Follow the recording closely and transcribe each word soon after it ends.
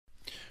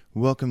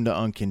Welcome to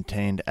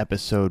Uncontained,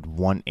 episode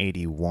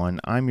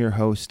 181. I'm your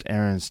host,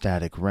 Aaron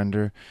Static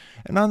Render,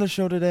 and on the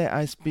show today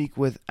I speak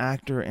with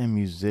actor and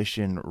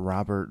musician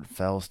Robert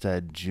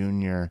Felstead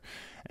Jr.,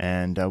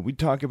 and we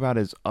talk about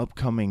his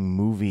upcoming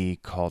movie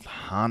called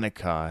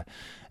Hanukkah.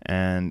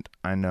 And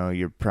I know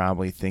you're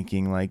probably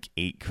thinking like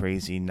 8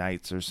 Crazy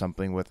Nights or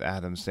something with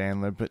Adam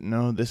Sandler, but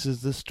no, this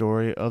is the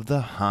story of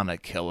the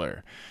Hanukkah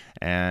Killer.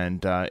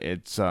 And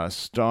it's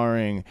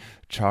starring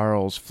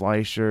Charles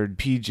Fleischer,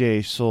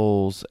 PJ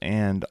Soles,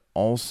 and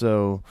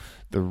also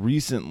the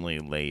recently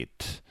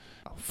late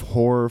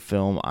horror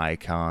film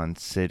icon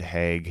Sid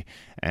Haig.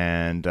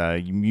 And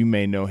you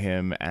may know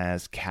him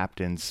as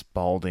Captain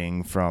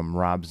Spaulding from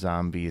Rob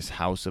Zombie's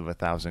House of a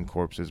Thousand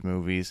Corpses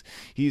movies.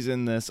 He's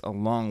in this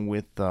along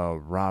with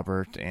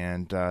Robert,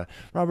 and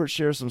Robert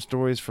shares some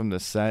stories from the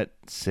set.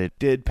 Sid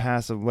did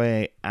pass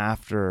away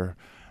after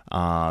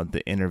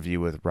the interview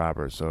with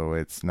Robert, so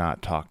it's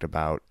not talked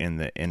about in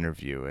the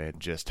interview. It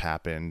just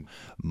happened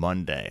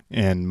Monday,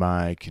 and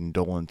my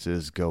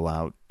condolences go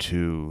out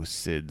to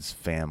Sid's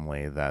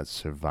family that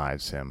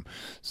survives him.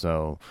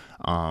 So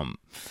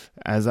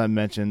as I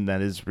mentioned,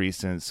 that is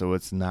recent, so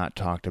it's not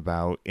talked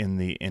about in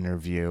the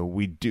interview.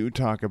 We do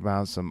talk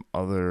about some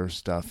other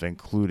stuff,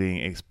 including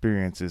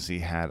experiences he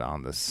had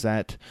on the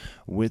set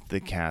with the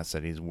cast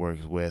that he's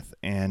worked with,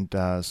 and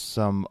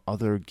some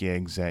other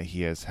gigs that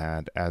he has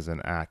had as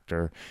an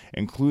actor,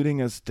 including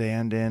a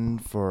stand-in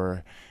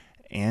for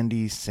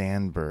Andy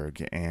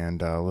Samberg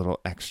and a little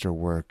extra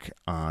work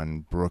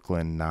on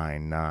Brooklyn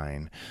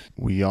Nine-Nine.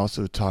 We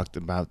also talked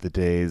about the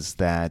days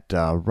that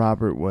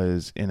Robert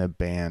was in a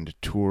band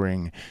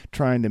touring,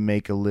 trying to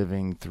make a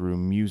living through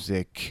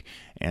music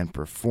and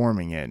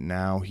performing it.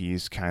 Now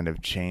he's kind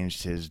of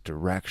changed his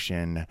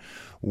direction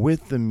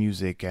with the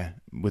music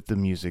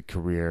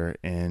career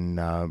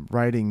in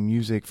writing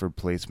music for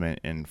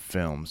placement in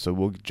film. So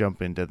we'll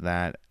jump into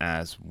that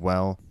as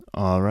well.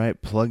 All right,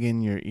 plug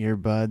in your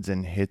earbuds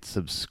and hit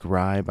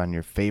subscribe on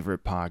your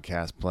favorite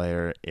podcast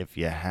player if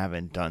you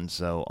haven't done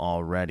so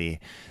already.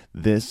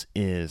 This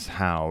is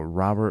how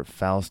Robert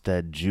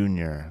Felstead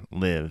Jr.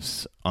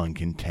 lives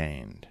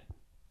uncontained.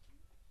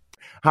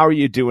 How are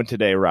you doing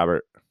today,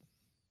 Robert?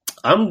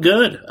 I'm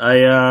good.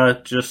 I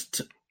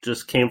just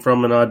came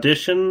from an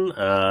audition,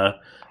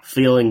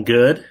 feeling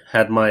good.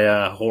 Had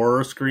my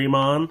horror scream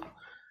on,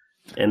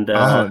 and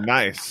oh,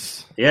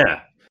 nice.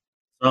 Yeah,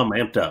 I'm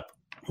amped up.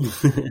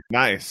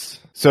 Nice.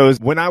 So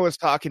when I was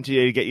talking to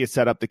you to get you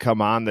set up to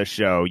come on the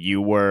show,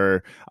 you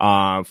were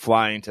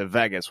flying to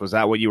Vegas. Was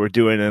that what you were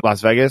doing in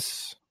Las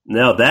Vegas?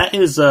 No, that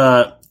is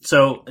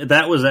so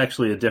that was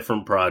actually a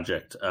different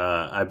project.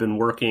 I've been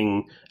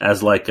working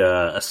as like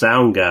a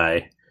sound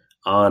guy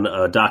on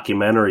a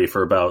documentary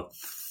for about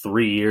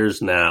 3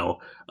 years now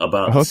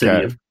about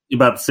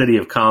the city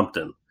of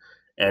Compton.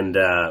 And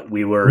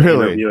we were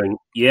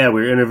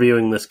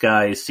interviewing this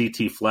guy,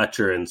 C.T.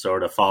 Fletcher, and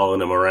sort of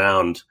following him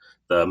around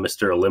the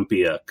Mr.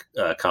 Olympia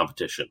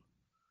competition.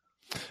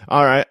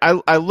 All right.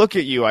 I look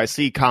at you, I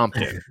see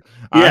Compton.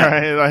 Yeah, all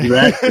right. Like,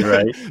 exactly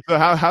right. So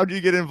how do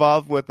you get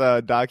involved with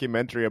a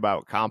documentary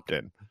about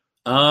Compton?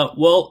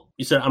 Well,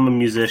 you said I'm a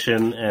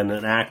musician and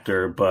an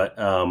actor, but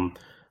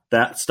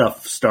that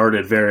stuff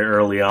started very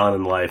early on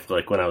in life.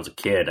 Like when I was a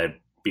kid, I'd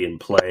be in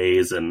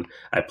plays and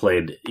I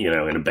played,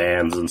 in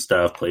bands and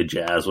stuff, played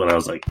jazz when I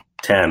was like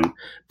 10.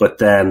 But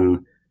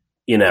then,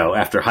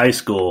 after high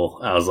school,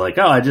 I was like,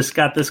 oh, I just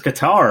got this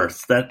guitar.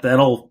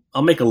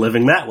 I'll make a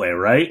living that way,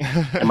 right?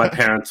 And my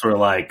parents were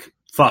like,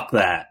 fuck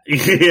that,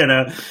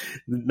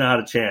 not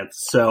a chance.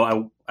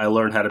 So I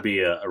learned how to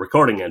be a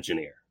recording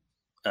engineer,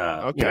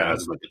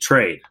 as like a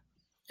trade.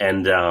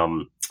 And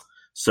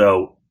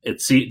so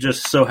it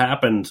just so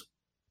happened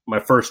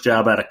my first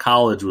job out of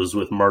college was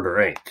with Murder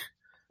Inc.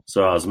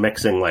 So I was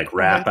mixing like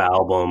rap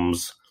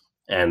albums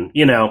and,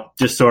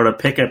 just sort of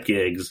pickup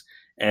gigs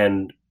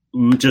and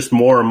just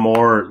more and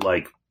more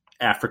like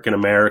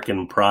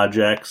African-American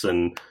projects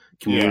and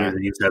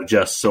communities have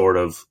just sort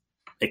of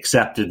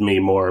accepted me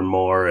more and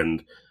more.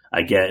 And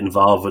I get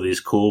involved with these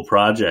cool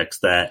projects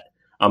that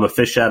I'm a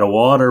fish out of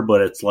water,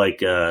 but it's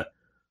like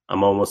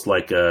I'm almost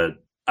like a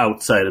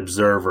outside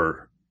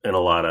observer in a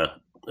lot of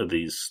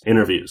these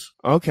interviews.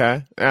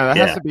 Okay. Yeah, that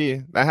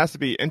has to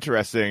be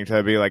interesting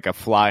to be like a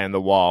fly in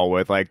the wall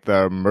with like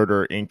the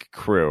Murder Inc.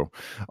 crew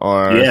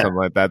or something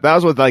like that. That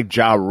was with like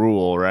Ja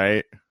Rule,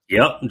 right?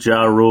 Yep,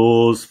 Ja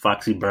Rule's,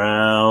 Foxy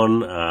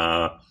Brown.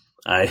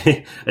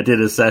 I did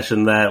a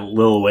session that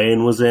Lil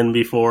Wayne was in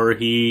before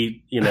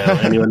he,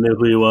 anyone knew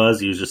who he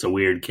was. He was just a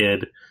weird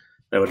kid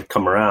that would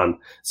come around.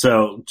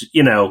 So,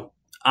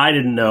 I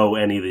didn't know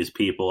any of these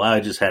people.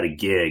 I just had a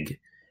gig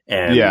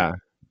and,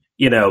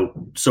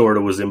 sort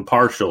of was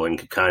impartial and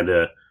could kind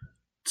of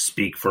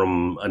speak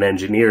from an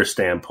engineer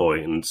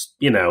standpoint and,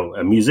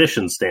 a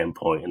musician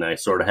standpoint. And I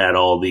sort of had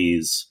all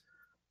these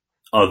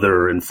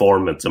other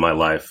informants in my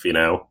life,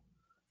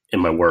 in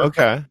my work.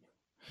 Okay.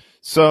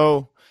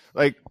 So,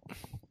 like,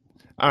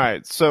 all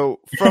right. So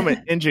from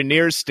an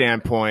engineer's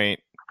standpoint,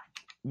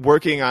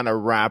 working on a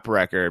rap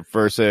record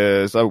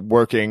versus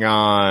working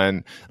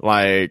on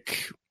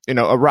like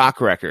a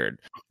rock record.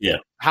 Yeah.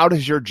 How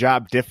does your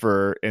job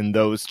differ in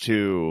those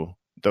two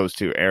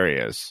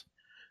areas?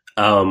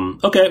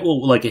 Okay,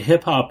 well, like a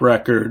hip hop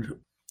record,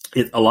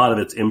 a lot of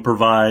it's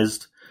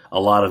improvised, a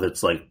lot of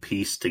it's like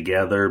pieced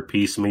together,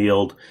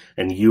 piecemealed,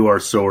 and you are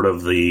sort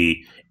of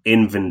the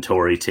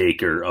inventory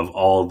taker of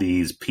all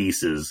these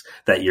pieces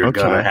that you're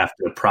gonna have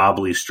to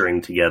probably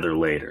string together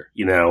later,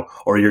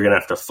 or you're gonna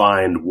have to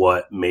find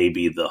what may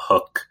be the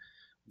hook,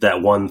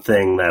 that one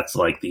thing that's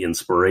like the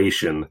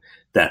inspiration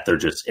that they're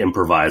just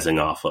improvising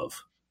off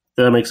of.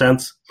 Does that make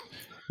sense?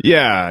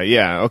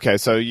 Yeah. Okay,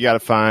 so you got to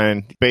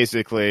find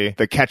basically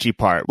the catchy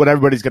part, what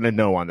everybody's going to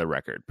know on the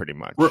record, pretty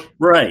much.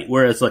 Right.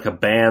 Whereas like a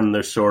band,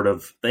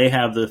 they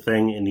have their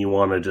thing, and you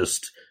want to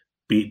just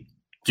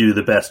do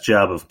the best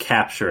job of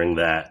capturing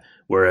that.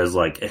 Whereas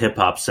like a hip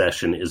hop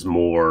session is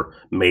more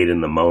made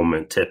in the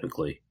moment,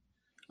 typically,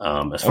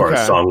 as far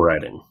as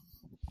songwriting.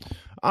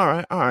 All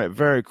right.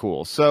 Very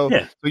cool. So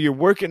you're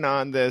working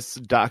on this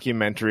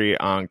documentary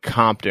on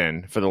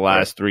Compton for the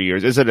last 3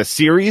 years. Is it a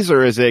series,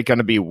 or is it going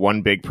to be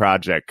one big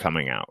project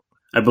coming out?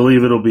 I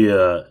believe it'll be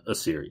a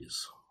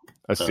series.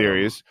 A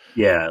series?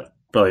 Yeah,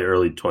 probably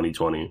early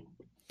 2020.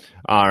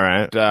 All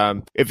right.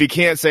 If you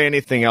can't say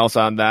anything else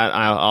on that,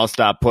 I'll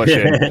stop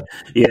pushing.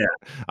 Yeah.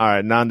 All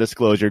right.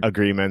 Non-disclosure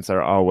agreements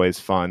are always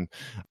fun.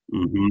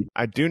 Mm-hmm.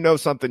 I do know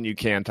something you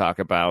can talk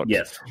about.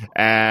 Yes.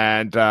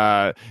 And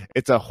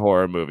it's a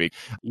horror movie.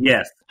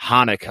 Yes.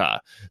 Hanukkah.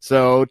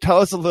 So tell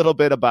us a little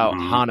bit about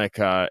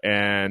Hanukkah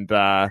and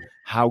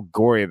how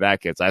gory that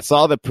gets. I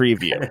saw the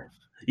preview.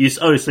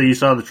 So you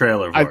saw the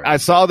trailer for it. I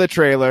saw the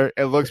trailer.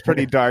 It looks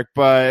pretty dark,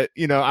 but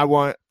I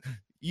want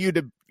you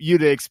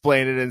to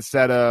explain it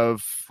instead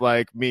of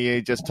like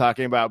me just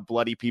talking about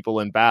bloody people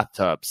in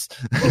bathtubs.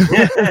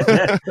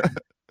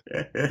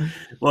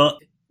 Well,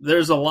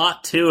 there's a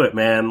lot to it,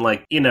 man.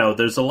 Like,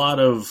 there's a lot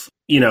of,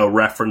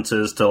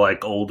 references to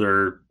like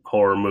older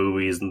horror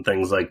movies and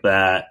things like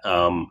that.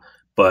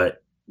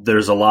 But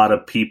there's a lot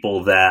of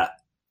people that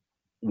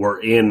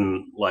were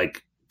in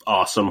like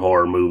awesome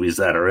horror movies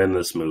that are in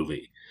this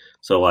movie.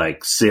 So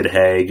like Sid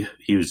Haig,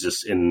 he was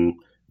just in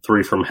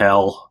 3 from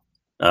Hell,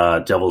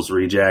 Devil's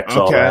Rejects,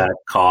 all that,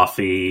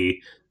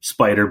 Coffee,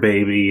 Spider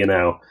Baby,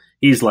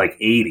 he's like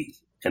 80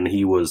 and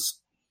he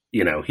was,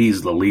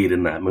 he's the lead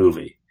in that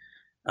movie.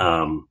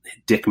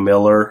 Dick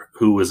Miller,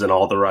 who was in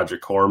all the Roger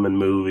Corman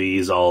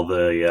movies, he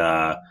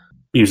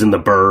was in The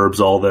Burbs,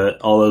 all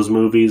those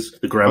movies,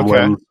 the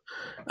Gremlins.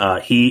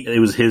 It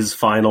was his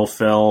final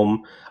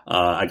film.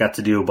 I got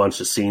to do a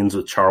bunch of scenes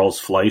with Charles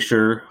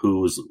Fleischer,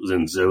 who was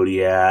in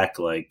Zodiac.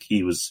 Like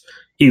he was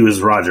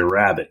Roger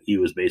Rabbit. He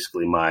was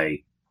basically my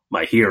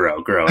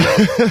hero growing up.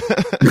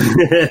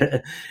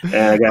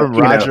 And from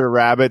Roger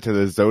Rabbit to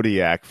the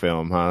Zodiac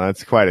film, huh?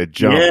 That's quite a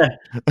jump. Yeah.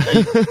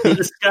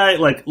 This guy,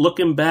 like,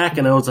 looking back,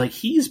 and I was like,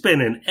 he's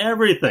been in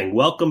everything.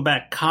 Welcome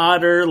Back,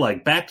 Kotter,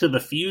 like Back to the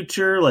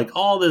Future, like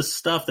all this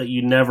stuff that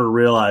you never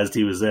realized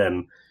he was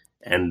in.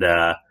 And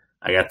I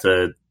got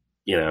to,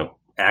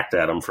 act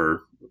at him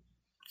for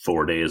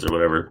 4 days or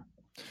whatever.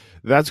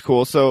 That's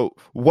cool. So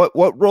what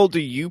role do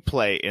you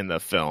play in the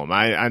film?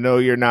 I know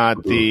you're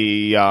not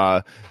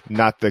the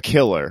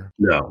killer.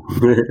 No.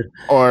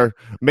 Or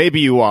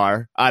maybe you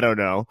are. I don't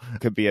know.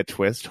 Could be a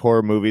twist.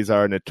 Horror movies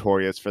are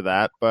notorious for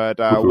that. But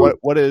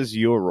what is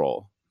your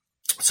role?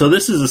 So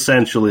this is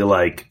essentially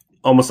like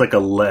almost like a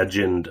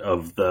legend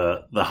of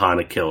the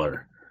Hanukkah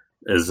killer.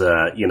 Is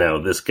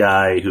this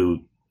guy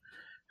who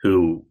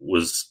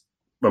was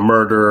a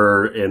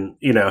murderer and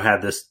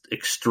had this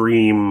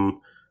extreme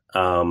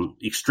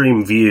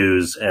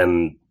views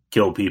and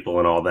kill people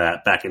and all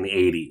that back in the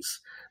 80s.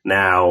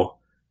 Now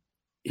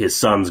his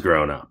son's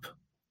grown up.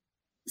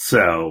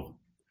 So,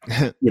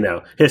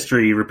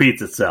 history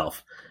repeats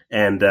itself.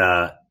 And,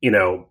 me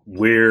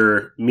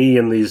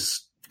and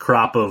these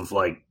crop of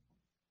like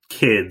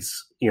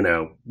kids,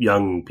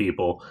 young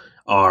people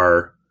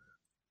are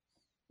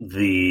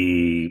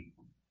the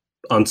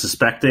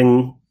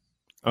unsuspecting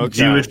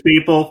Jewish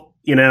people.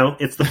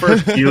 It's the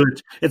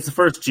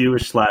first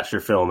Jewish slasher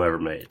film ever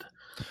made.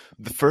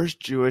 The first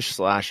Jewish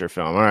slasher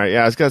film. All right.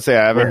 Yeah, I was going to say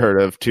I haven't heard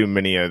of too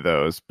many of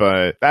those,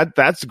 but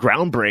that's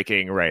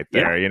groundbreaking right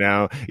there.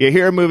 Yeah. You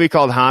hear a movie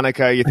called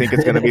Hanukkah, you think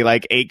it's going to be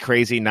like 8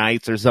 Crazy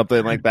Nights or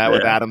something like that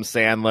with Adam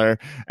Sandler,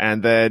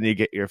 and then you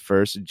get your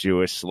first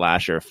Jewish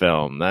slasher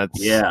film.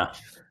 That's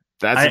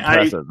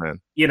impressive, man.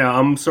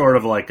 I'm sort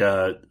of like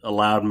a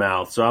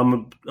loudmouth, so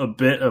I'm a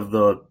bit of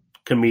the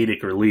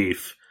comedic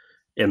relief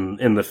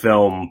in the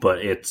film, but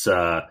it's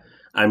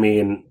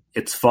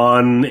it's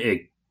fun.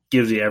 It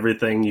gives you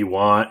everything you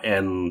want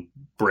and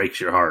breaks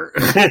your heart.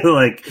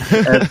 Like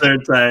at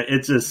third time,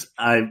 it's just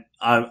I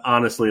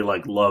honestly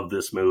like love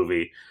this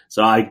movie,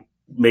 so I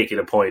make it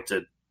a point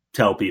to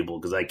tell people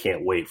because I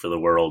can't wait for the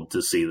world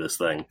to see this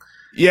thing.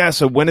 Yeah,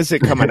 so when is it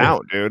coming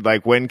out, dude?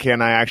 Like, when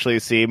can I actually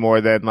see more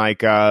than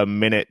like a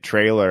minute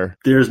trailer?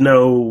 There's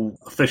no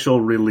official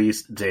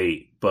release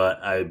date,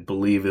 but I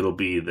believe it'll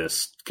be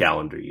this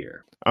calendar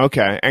year.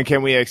 Okay, and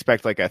can we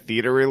expect like a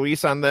theater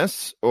release on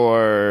this,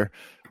 or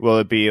will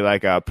it be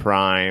like a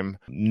Prime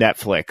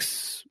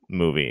Netflix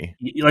movie?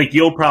 Like,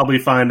 you'll probably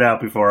find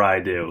out before I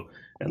do,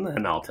 and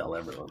then I'll tell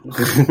everyone.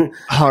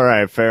 All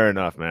right, fair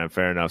enough, man.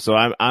 Fair enough. So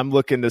I'm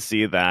looking to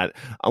see that.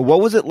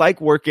 What was it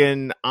like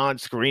working on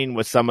screen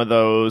with some of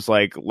those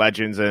like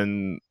legends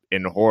in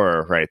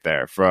horror right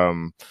there,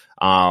 from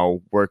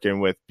working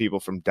with people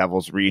from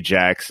Devil's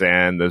Rejects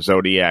and the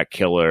Zodiac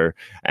Killer,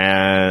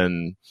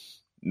 and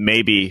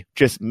maybe,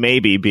 just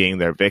maybe, being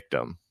their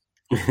victim?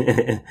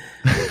 It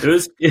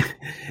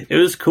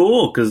was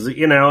cool because,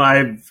 you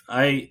know,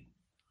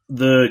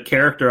 the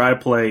character I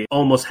play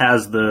almost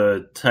has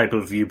the type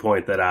of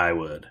viewpoint that I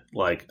would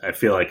like. I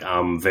feel like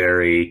I'm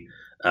very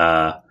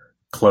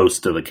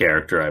close to the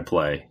character I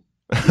play.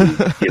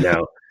 You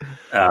know,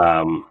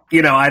 a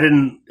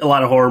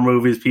lot of horror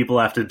movies, people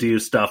have to do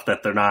stuff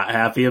that they're not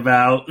happy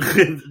about.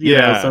 You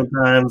know,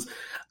 sometimes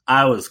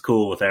I was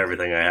cool with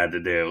everything I had to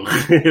do.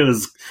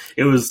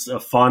 It was a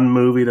fun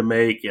movie to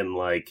make, and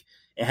like,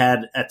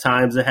 at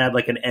times it had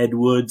like an Ed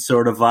Wood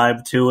sort of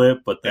vibe to it,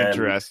 but then,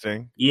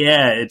 interesting.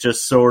 Yeah, it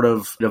just sort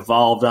of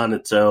evolved on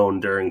its own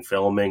during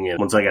filming, and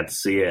once I got to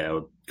see it, I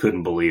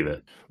couldn't believe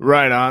it.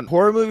 Right on.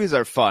 Horror movies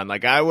are fun.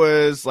 Like, I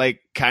was like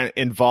kind of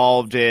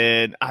involved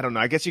in, I don't know,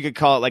 I guess you could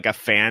call it like a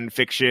fan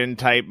fiction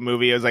type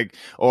movie. It was like,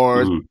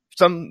 or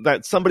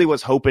somebody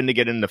was hoping to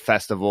get into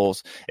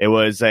festivals. It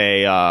was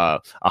a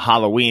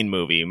Halloween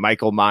movie,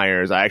 Michael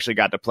Myers. I actually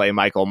got to play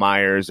Michael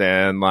Myers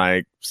and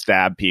like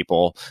stab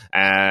people,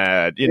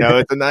 and you know,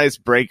 it's a nice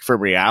break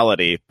from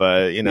reality.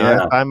 But you know,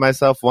 I find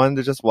myself wanting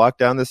to just walk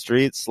down the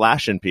street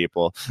slashing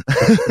people.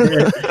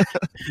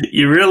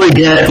 You really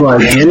get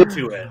like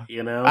into it,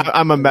 you know.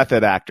 I'm a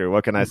method actor.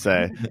 What can I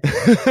say?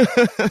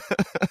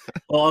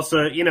 Well,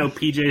 also, you know,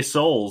 PJ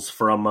Souls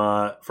from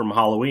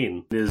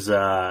Halloween is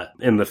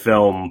in the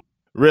film.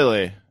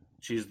 Really?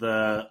 She's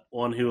the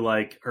one who,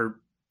 like, her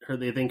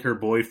they think her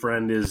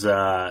boyfriend is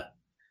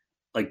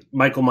like,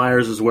 Michael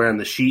Myers is wearing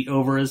the sheet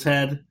over his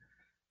head,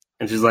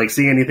 and she's like,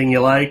 "See anything you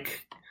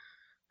like?"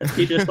 That's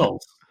PJ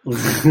Souls.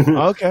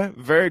 Okay,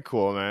 very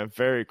cool, man.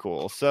 Very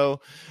cool.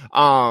 So,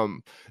 now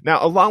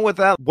along with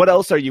that, what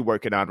else are you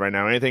working on right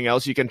now? Anything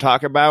else you can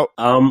talk about?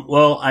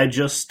 Well, I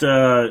just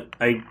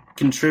I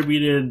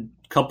contributed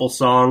a couple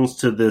songs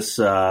to this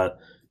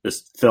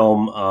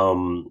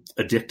film,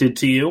 Addicted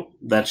to You,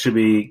 that should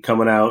be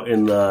coming out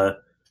in the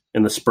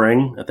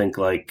spring, I think,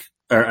 like,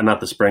 or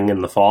not the spring, in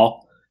the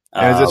fall.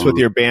 And is this with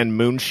your band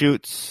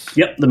Moonshoots?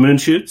 Yep, the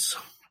Moonshoots.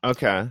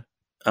 Okay.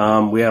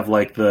 We have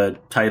like the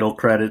title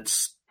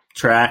credits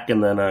track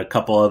and then a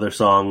couple other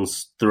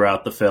songs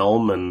throughout the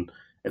film, and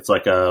it's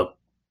like a,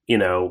 you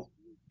know,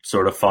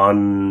 sort of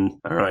fun,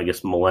 I don't know, I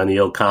guess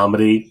millennial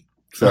comedy.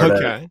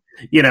 Okay.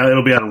 You know,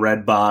 it'll be on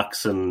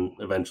Redbox and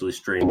eventually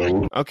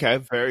streaming. Okay,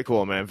 very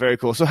cool, man. Very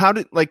cool. So how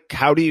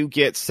do you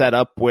get set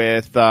up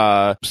with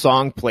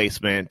song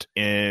placement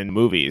in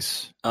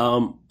movies?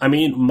 I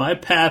mean, my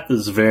path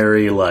is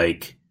very,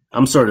 like,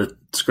 I'm sort of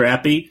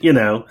scrappy, you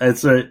know.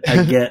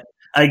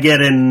 I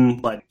get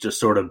in, like, just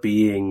sort of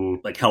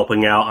being, like,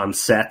 helping out on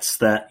sets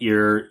that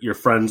your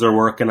friends are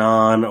working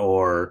on,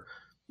 or,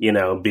 you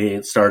know,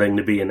 starting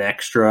to be an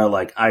extra.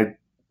 Like,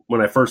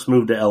 when I first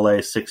moved to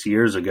LA 6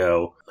 years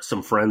ago,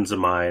 some friends of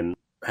mine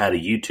had a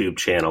YouTube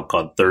channel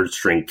called Third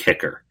String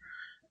Kicker.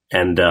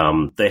 And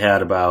they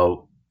had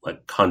about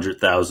like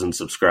 100,000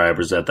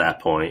 subscribers at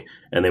that point.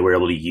 And they were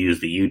able to use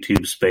the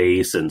YouTube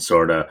space and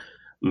sort of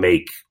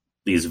make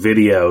these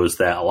videos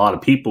that a lot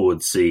of people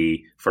would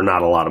see for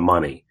not a lot of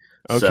money.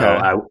 Okay.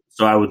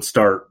 So I would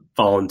start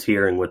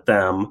volunteering with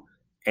them.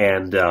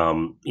 And,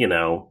 you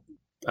know,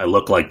 I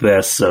look like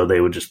this, so they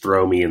would just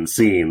throw me in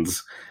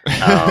scenes,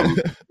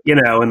 you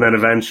know, and then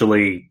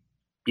eventually,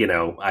 you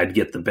know, I'd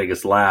get the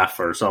biggest laugh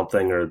or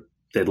something, or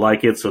they'd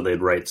like it, so they'd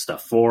write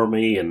stuff for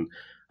me. And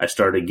I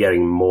started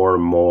getting more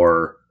and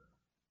more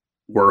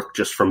work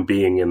just from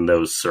being in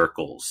those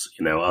circles.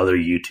 You know, other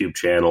YouTube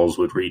channels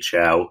would reach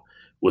out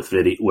with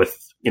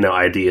you know,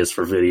 ideas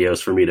for videos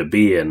for me to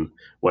be in,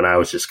 when I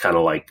was just kind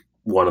of like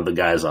one of the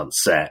guys on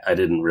set. I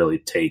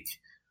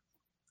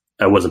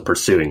wasn't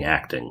pursuing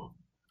acting.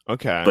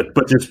 Okay.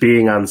 But just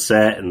being on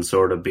set and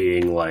sort of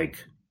being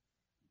like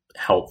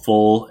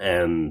helpful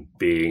and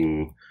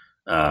being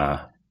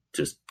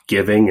just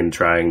giving and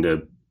trying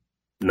to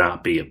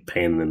not be a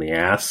pain in the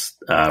ass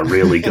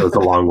really goes a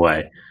long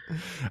way.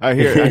 I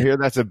hear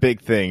that's a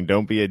big thing.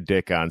 Don't be a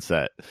dick on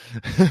set.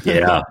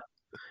 Yeah.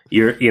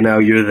 You're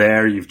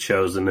there, you've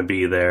chosen to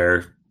be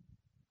there,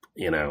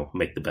 you know,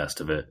 make the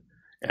best of it,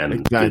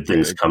 and good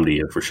things come to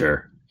you for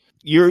sure.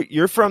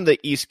 You're from the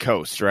East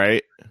Coast,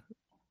 right?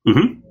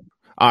 Mm-hmm.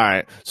 All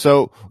right.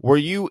 So were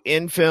you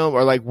in film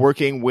or like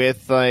working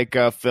with like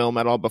a film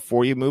at all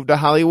before you moved to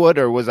Hollywood,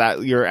 or was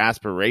that your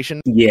aspiration?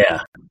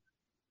 Yeah.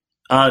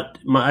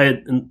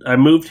 I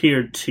moved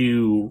here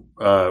to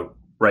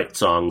write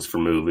songs for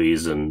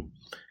movies and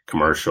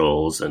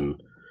commercials,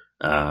 and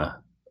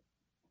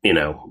you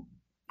know,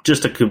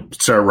 just to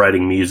start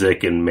writing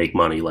music and make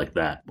money like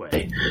that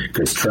way,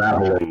 because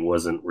traveling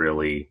wasn't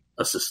really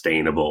a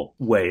sustainable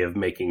way of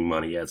making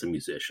money as a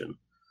musician.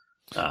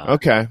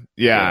 Okay.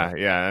 Yeah.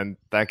 And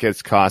that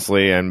gets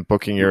costly, and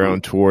booking your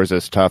own tours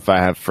is tough. I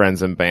have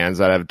friends in bands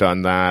that have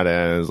done that,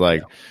 and it's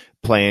like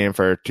playing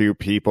for 2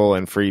 people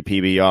and free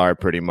PBR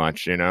pretty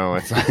much,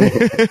 it's like,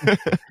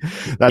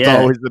 that's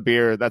always the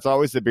beer. That's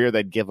always the beer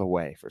they'd give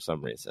away for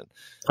some reason.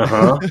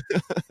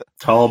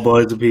 Tall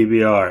boys of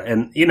PBR.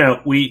 And,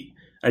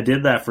 I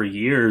did that for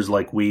years.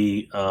 Like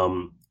we,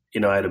 I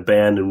had a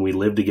band and we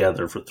lived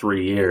together for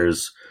 3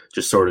 years,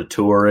 just sort of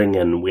touring,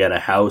 and we had a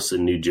house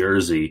in New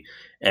Jersey,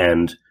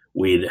 and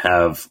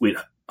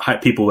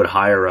people would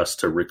hire us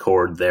to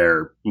record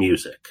their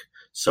music.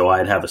 So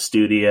I'd have a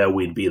studio,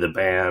 we'd be the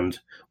band,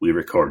 we'd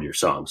record your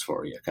songs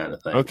for you, kind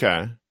of thing.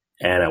 Okay.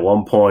 And at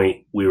one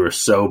point we were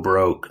so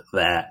broke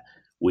that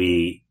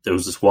there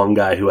was this one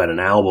guy who had an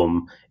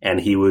album, and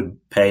he would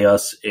pay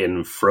us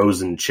in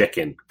frozen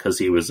chicken because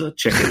he was a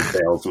chicken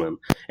salesman,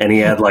 and he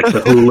had like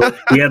the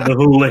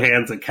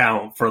Houlihan's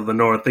account for the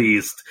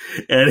Northeast,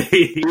 and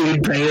he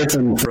would pay us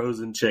in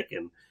frozen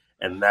chicken,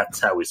 and that's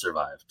how we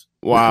survived.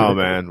 Wow,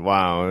 man!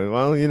 Wow.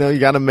 Well, you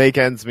got to make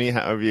ends meet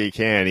however you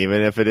can,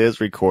 even if it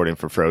is recording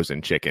for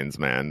frozen chickens,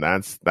 man.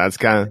 That's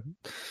kind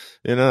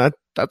of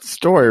that's a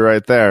story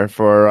right there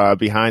for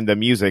behind the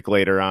music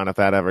later on, if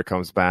that ever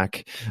comes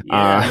back.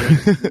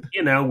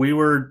 Yeah, we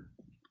were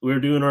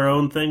doing our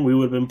own thing. We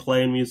would have been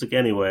playing music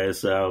anyway,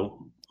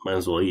 so might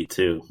as well eat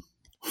too.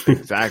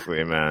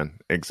 Exactly, man.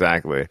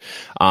 Exactly.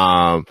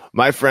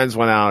 My friends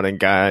went out and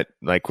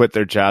quit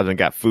their jobs and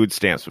got food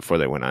stamps before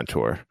they went on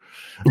tour.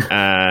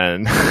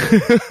 And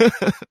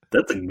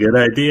that's a good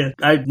idea.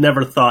 I've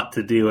never thought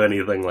to do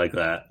anything like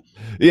that.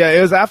 Yeah,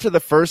 it was after the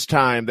first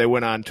time they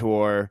went on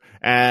tour,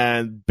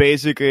 and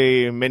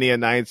basically many a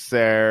nights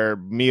their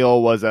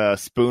meal was a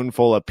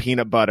spoonful of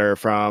peanut butter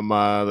from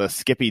the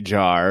Skippy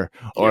jar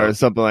or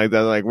something like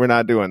that. Like, we're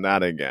not doing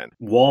that again.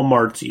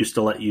 Walmart's used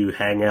to let you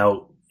hang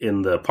out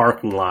in the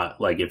parking lot,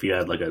 like if you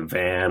had like a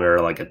van or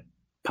like a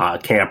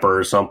camper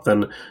or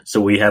something.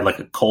 So we had like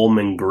a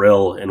Coleman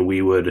grill, and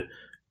we would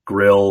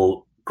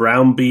grill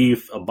ground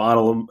beef, a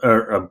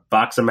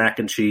box of mac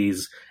and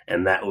cheese,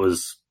 and that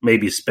was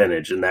maybe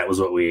spinach, and that was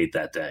what we ate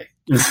that day.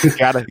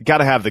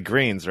 gotta have the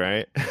greens,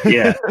 right?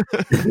 Yeah.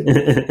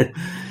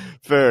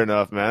 Fair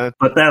enough, man.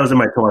 But that was in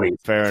my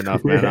 20s. Fair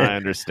enough, man. I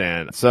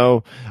understand.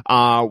 So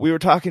we were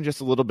talking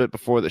just a little bit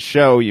before the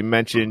show. You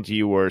mentioned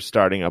you were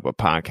starting up a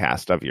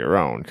podcast of your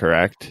own,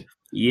 correct?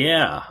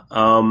 Yeah.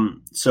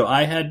 So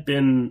I had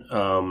been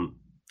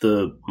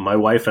my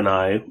wife and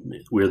I,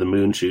 we're the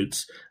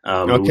Moonshoots.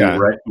 We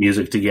write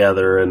music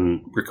together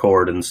and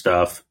record and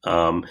stuff.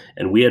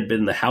 And we had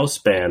been the house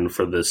band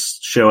for this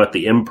show at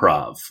the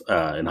Improv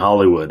in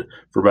Hollywood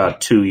for about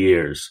 2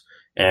 years.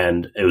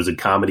 And it was a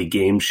comedy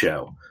game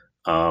show.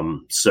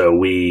 So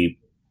we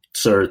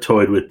sort of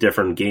toyed with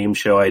different game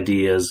show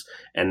ideas.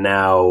 And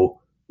now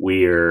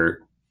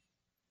we're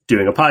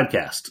doing a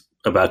podcast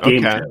about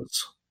game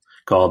shows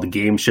called the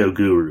Game Show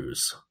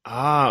Gurus.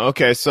 Ah,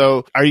 okay.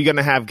 So are you going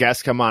to have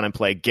guests come on and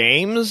play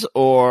games,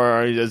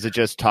 or is it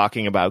just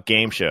talking about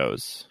game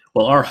shows?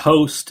 Well, our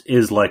host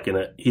is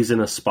he's an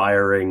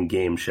aspiring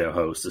game show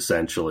host,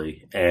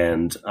 essentially.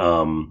 And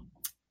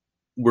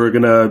we're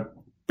going to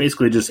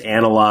basically just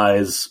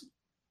analyze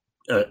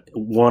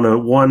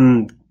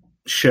one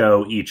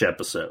show each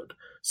episode.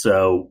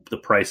 So The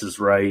Price is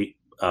Right.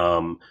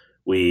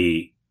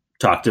 We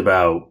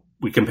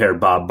compared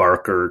Bob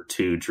Barker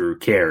to Drew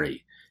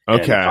Carey.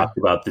 And talked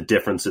about the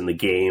difference in the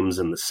games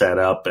and the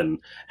setup, and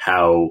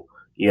how,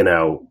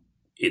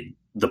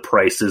 the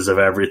prices of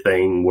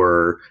everything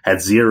had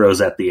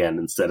zeros at the end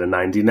instead of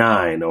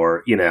 99,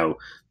 or,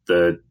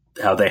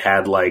 how they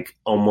had like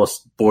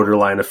almost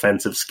borderline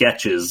offensive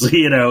sketches,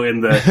 in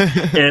the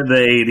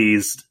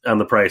 80s on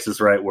The Price is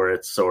Right, where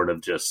it's sort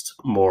of just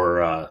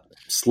more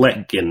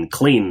slick and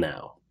clean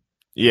now.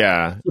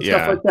 Yeah.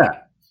 Stuff like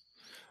that.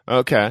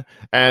 Okay,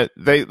 and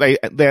they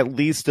at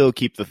least still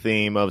keep the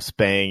theme of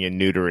spaying and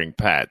neutering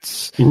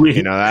pets.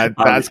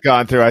 That's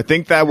gone through. I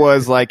think that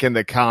was like in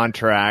the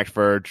contract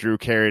for Drew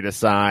Carey to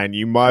sign.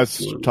 You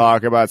must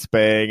talk about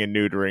spaying and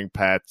neutering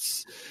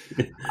pets.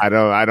 I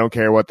don't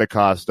care what the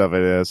cost of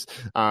it is,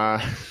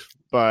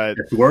 but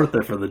it's worth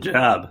it for the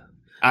job.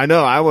 I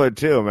know, I would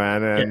too,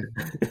 man. And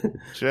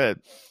shit,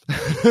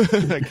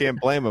 I can't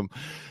blame him.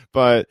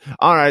 But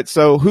all right,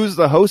 so who's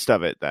the host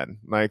of it then?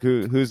 Like,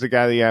 who's the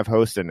guy that you have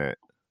hosting it?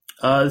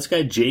 This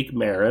guy Jake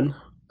Marin,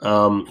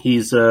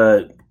 he's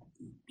a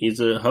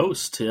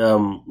host.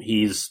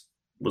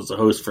 Was a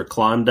host for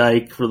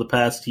Klondike for the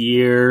past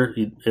year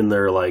in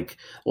their like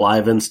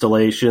live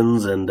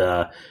installations, and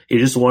he's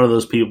just one of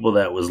those people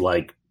that was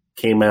like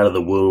came out of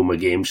the womb a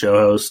game show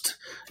host.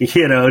 Just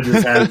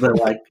has the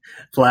like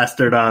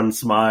plastered on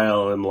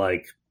smile and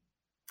like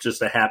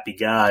just a happy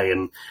guy,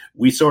 and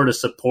we sort of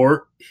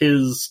support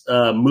his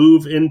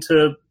move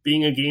into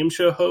being a game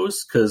show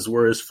host because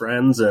we're his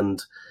friends,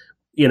 and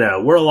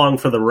we're along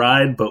for the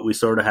ride, but we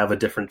sort of have a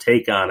different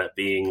take on it,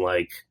 being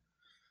like,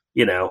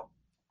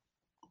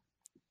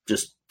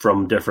 just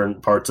from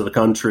different parts of the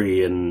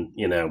country and,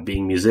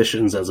 being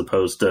musicians as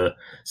opposed to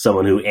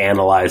someone who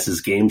analyzes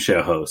game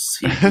show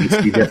hosts. You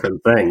see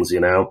different things,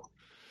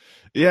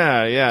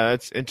 Yeah,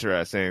 that's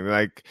interesting.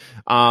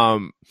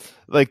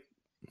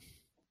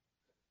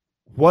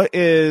 What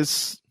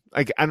is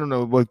I don't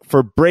know,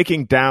 for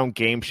breaking down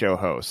game show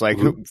hosts,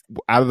 who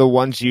out of the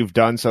ones you've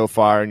done so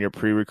far in your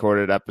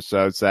pre-recorded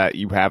episodes that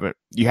you haven't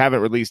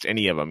released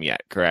any of them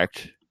yet,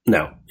 correct?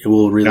 No, it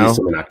will release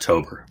them in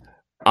October.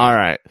 All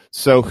right.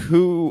 So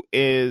who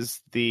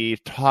is the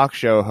talk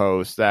show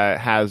host that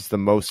has the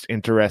most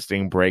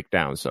interesting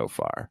breakdown so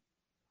far,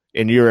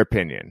 in your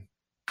opinion?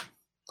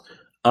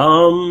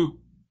 I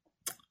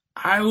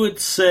would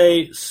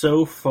say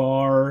so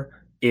far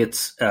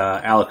it's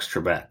Alex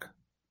Trebek.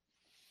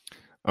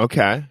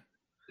 Okay.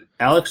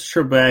 Alex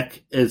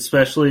Trebek,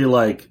 especially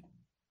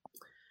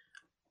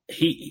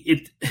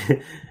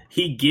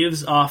he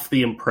gives off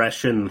the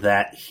impression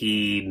that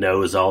he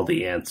knows all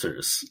the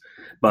answers,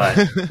 but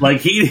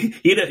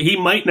he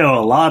might know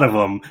a lot of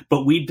them,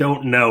 but we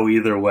don't know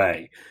either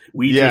way.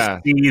 We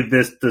just see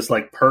this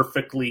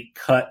perfectly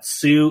cut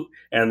suit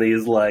and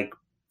these hot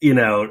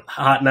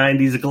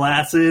 90s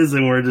glasses,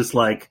 and we're just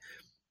all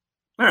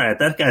right,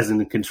 that guy's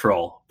in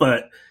control.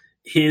 But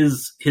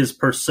his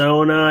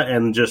persona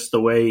and just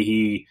the way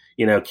he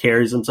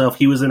carries himself.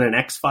 He was in an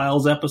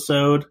X-Files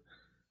episode,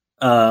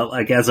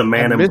 as a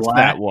man in black.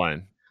 That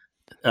one,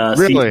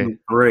 really? Season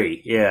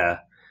 3, yeah.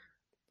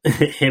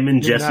 Him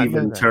and Jesse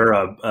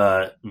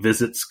Ventura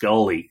visit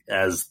Scully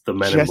as the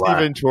Men in Black.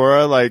 Jesse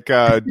Ventura,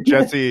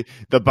 Jesse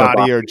the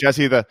body, or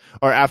Jesse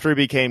or after he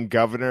became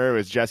governor, it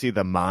was Jesse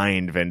the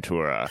Mind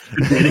Ventura.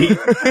 Did he?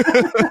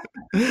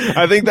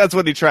 I think that's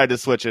what he tried to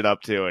switch it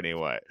up to,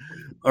 anyway.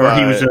 Or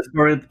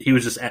he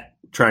was just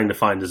trying to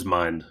find his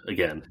mind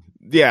again.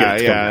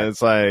 Yeah,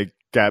 it's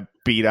got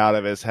beat out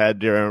of his head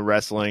during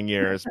wrestling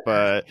years,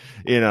 but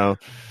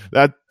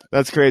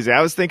that's crazy.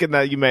 I was thinking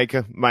that you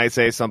might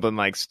say something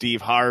like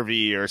Steve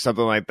Harvey or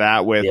something like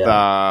that with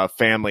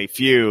Family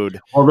Feud.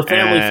 Well, the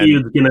Family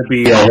Feud is going to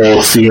be a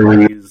whole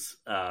series.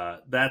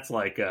 That's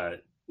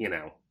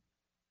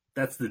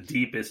that's the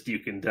deepest you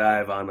can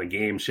dive on a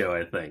game show,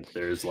 I think.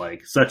 There's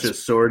such a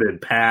sordid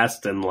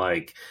past and so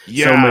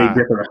many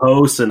different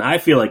hosts, and I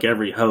feel like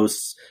every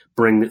host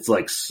brings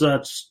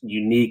such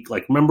unique.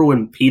 Remember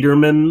when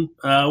Peterman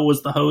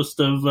was the host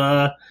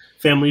of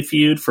Family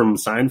Feud from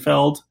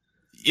Seinfeld?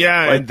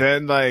 Yeah, and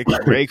then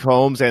Ray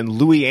Combs and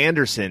Louis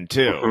Anderson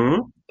too.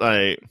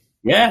 Mm-hmm.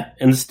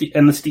 And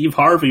the Steve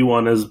Harvey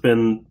one he's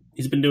been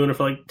doing it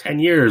for 10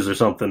 years or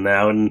something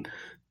now, and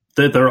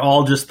they're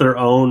all just their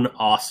own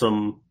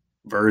awesome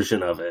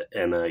version of it,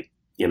 and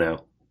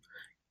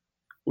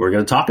we're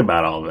going to talk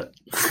about all of it.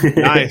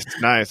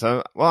 Nice.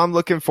 Well, I'm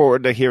looking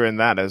forward to hearing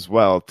that as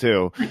well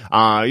too.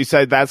 You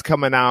said that's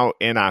coming out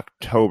in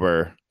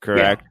October,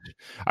 correct? Yeah.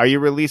 Are you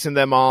releasing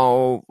them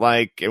all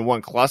in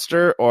one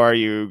cluster, or are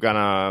you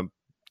gonna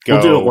go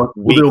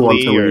we'll do it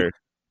once a week?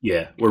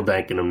 Yeah, we're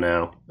banking them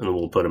now, and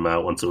we'll put them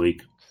out once a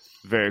week.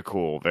 Very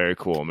cool,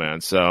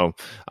 man. So,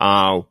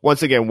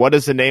 once again, what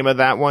is the name of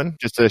that one?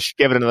 Just to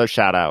give it another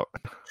shout out.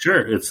 Sure,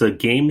 it's the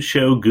Game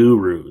Show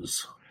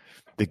Gurus.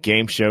 The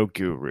Game Show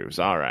Gurus.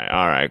 All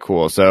right,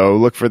 cool. So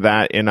look for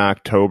that in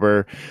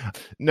October.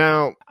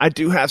 Now, I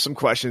do have some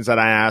questions that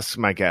I ask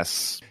my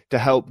guests to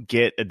help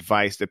get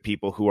advice to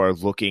people who are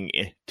looking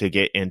to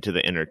get into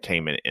the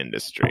entertainment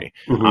industry.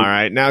 Mm-hmm. All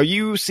right. Now,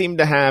 you seem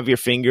to have your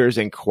fingers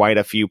in quite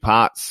a few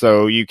pots,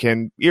 so you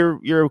can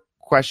your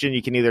question,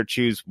 you can either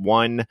choose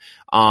one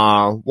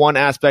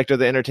aspect of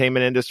the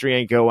entertainment industry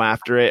and go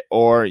after it,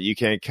 or you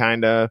can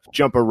kind of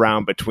jump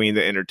around between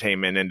the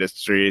entertainment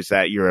industries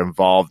that you're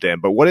involved in.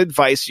 But what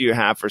advice do you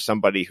have for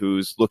somebody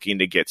who's looking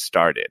to get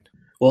started?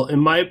 Well, in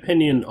my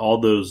opinion, all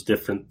those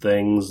different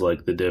things,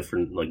 the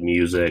different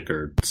music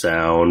or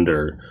sound,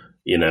 or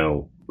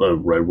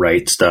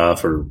write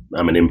stuff, or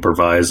I'm an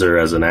improviser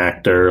as an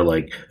actor,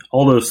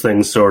 all those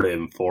things sort of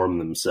inform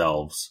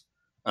themselves.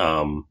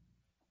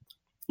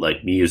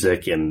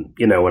 Music, and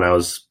when I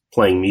was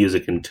playing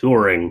music and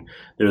touring,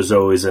 there's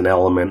always an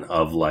element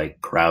of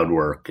crowd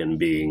work and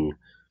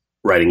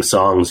writing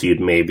songs.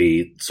 You'd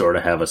maybe sort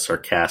of have a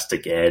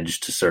sarcastic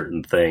edge to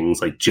certain things,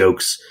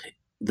 jokes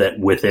that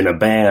within a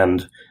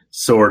band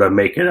sort of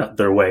make it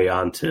their way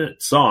onto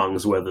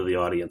songs, whether the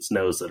audience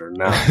knows it or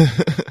not.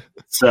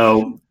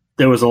 So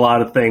there was a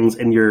lot of things,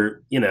 and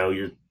you're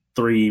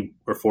 3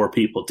 or 4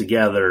 people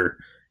together,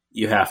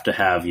 you have to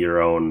have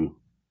your own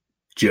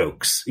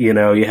jokes, you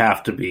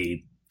have to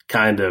be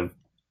kind of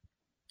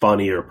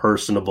funny or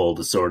personable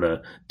to sort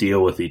of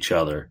deal with each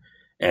other.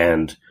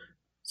 And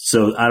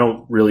so I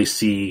don't really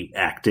see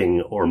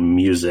acting or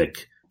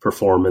music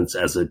performance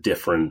as a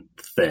different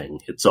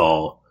thing. It's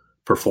all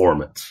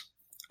performance.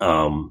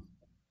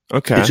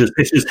 Okay.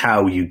 It's just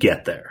how you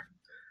get there.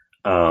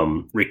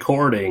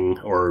 Recording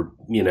or,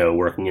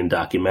 working in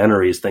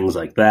documentaries, things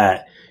like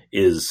that,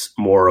 is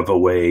more of a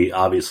way,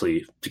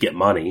 obviously, to get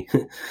money,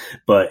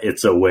 but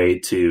it's a way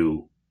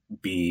to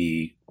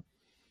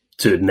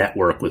to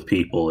network with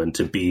people and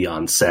to be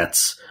on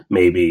sets.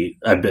 Maybe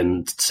I've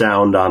been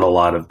sound on a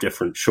lot of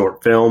different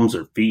short films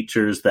or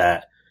features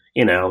that,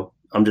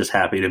 I'm just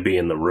happy to be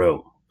in the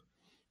room.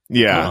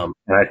 Yeah.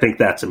 And I think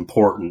that's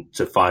important,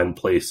 to find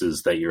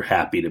places that you're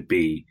happy to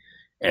be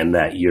and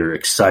that you're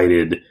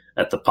excited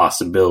at the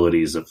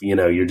possibilities of,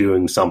 you're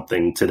doing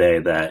something today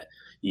that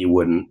you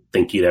wouldn't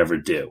think you'd ever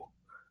do.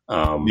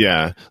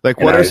 Yeah.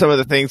 Like, what are some of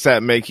the things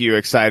that make you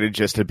excited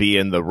just to be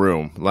in the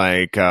room,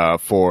 like,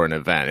 for an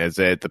event? Is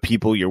it the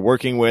people you're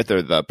working with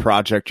or the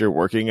project you're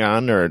working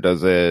on, or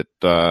does it,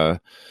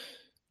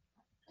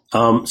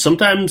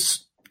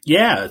 sometimes,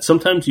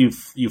 sometimes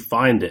you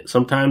find it.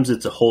 Sometimes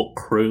it's a whole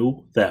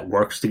crew that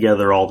works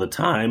together all the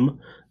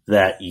time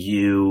that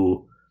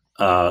you,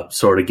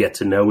 sort of get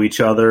to know each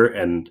other,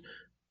 and,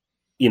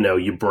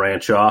 you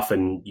branch off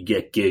and you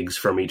get gigs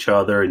from each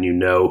other, and you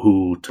know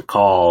who to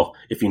call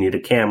if you need a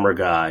camera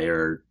guy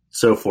or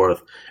so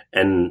forth.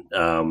 And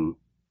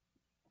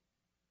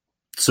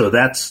so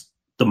that's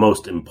the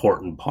most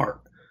important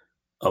part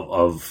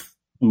of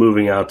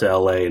moving out to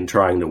LA and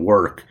trying to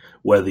work,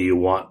 whether you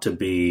want to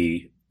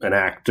be an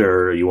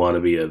actor, or you want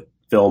to be a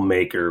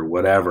filmmaker,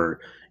 whatever.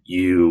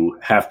 You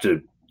have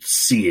to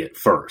see it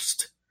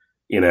first.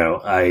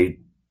 I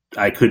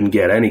couldn't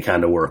get any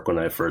kind of work when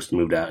I first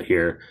moved out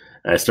here.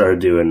 I started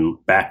doing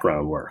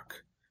background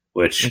work,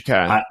 which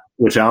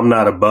I'm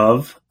not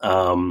above.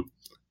 And,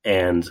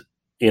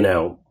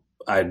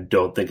 I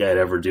don't think I'd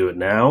ever do it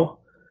now.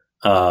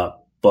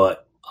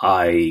 But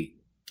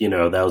that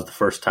was the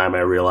first time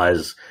I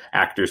realized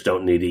actors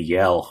don't need to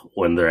yell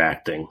when they're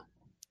acting.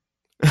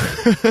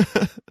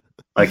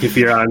 Like if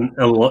you're on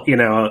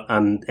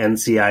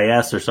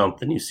NCIS or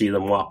something, you see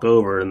them walk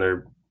over and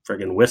they're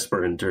freaking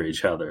whispering to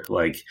each other.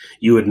 Like,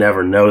 you would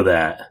never know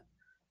that.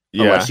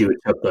 Unless you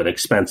took an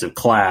expensive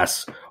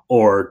class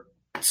or,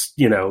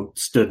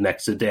 stood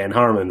next to Dan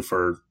Harmon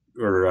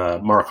or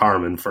Mark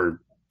Harmon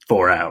for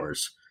 4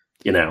 hours,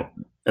 and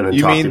then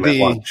talking about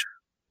lunch.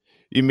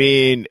 You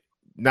mean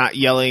not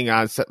yelling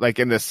on, like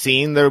in the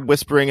scene, they're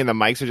whispering and the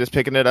mics are just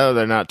picking it up?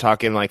 They're not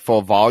talking like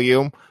full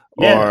volume?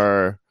 Yeah.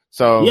 Or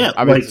so? Yeah.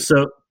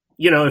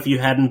 If you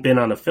hadn't been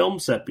on a film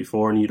set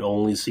before and you'd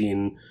only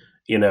seen,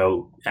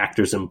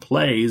 actors in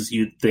plays,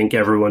 you'd think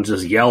everyone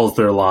just yells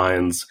their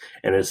lines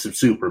and it's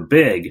super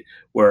big,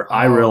 where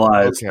I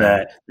realized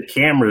that the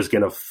camera is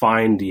going to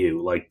find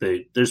you. Like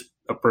there's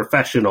a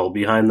professional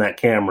behind that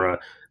camera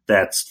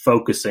that's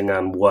focusing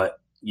on what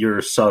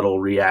your subtle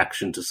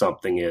reaction to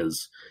something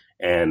is.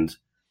 And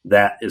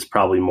that is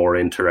probably more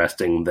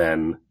interesting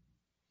than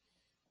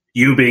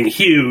you being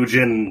huge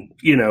and,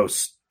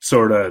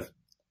 sort of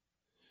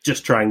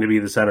just trying to be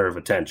the center of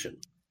attention.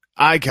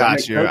 I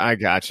got you.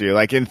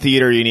 Like in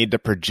theater, you need to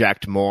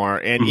project more.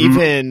 And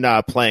even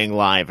playing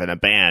live in a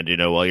band,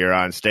 while you're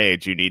on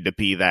stage, you need to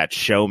be that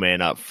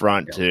showman up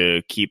front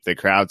to keep the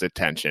crowd's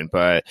attention.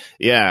 But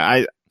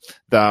that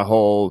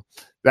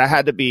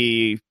had to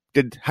be,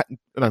 did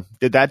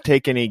that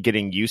take any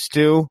getting used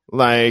to?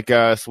 Like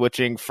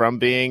switching from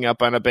being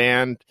up on a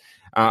band,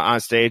 on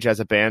stage as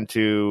a band,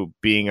 to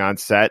being on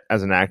set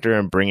as an actor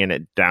and bringing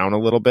it down a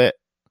little bit?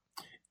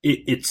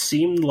 It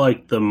seemed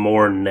like the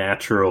more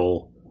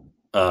natural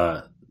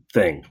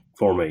thing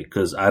for me,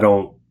 because I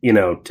don't,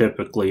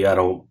 typically I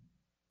don't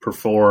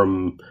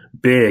perform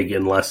big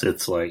unless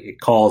it's like it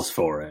calls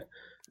for it.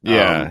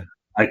 Yeah.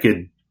 I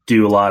could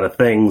do a lot of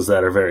things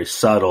that are very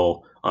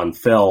subtle on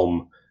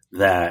film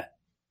that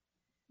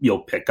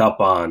you'll pick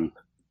up on,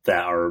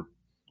 that are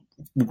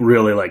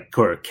really like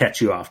sort of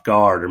catch you off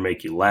guard or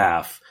make you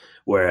laugh.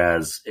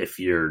 Whereas if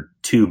you're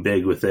too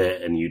big with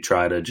it and you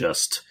try to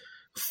just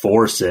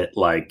force it,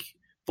 like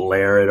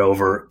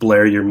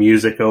blare your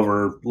music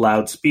over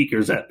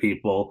loudspeakers at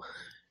people,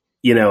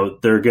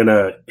 they're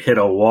gonna hit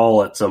a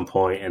wall at some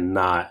point and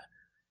not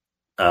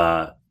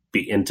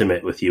be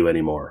intimate with you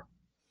anymore.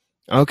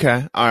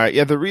 Okay. All right.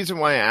 Yeah. The reason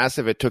why I asked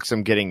if it took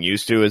some getting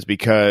used to is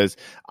because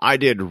I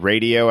did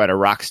radio at a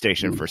rock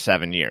station for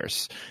 7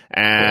 years.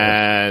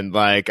 And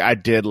I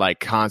did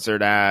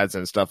concert ads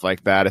and stuff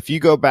like that. If you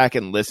go back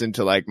and listen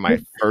to my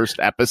first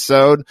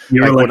episode,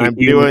 you're when I'm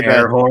doing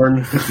air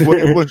horn.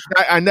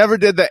 I never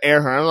did the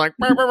air horn. I'm like,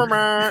 burr, burr,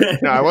 burr.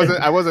 No,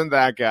 I wasn't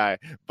that guy.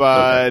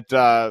 But,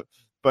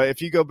 but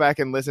if you go back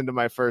and listen to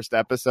my first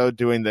episode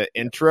doing the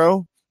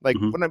intro,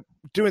 when I'm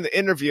doing the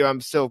interview, I'm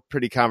still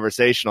pretty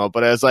conversational,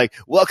 but I was like,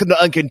 welcome to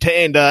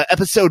Uncontained,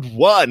 episode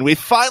 1. We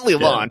finally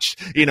launched,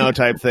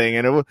 type thing.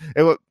 And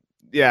it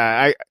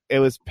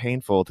was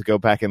painful to go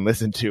back and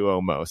listen to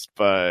almost,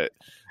 but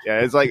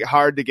yeah, it's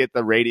hard to get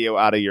the radio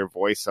out of your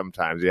voice.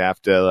 Sometimes you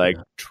have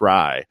to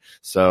try.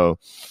 So,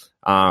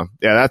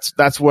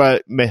 that's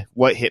what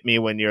hit me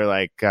when you're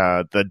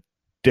the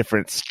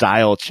different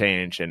style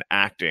change in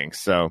acting.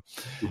 So,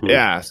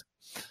 yeah.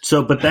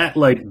 So, but that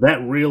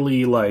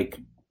really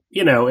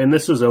and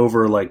this was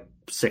over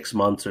 6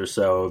 months or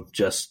so of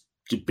just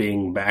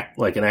being back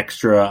an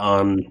extra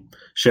on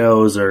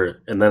shows,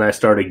 and then I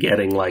started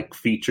getting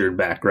featured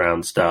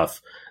background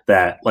stuff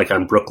that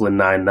on Brooklyn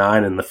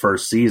Nine-Nine in the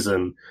first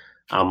season,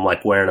 I'm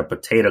like wearing a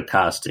potato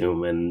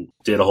costume and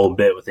did a whole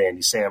bit with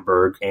Andy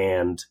Samberg,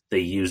 and they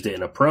used it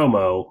in a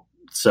promo.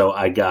 So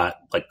I got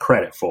like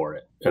credit for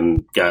it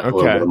and got a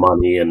little bit of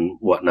money and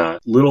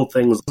whatnot. Little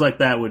things like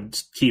that would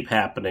keep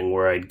happening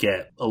where I'd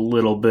get a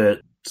little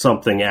bit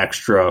something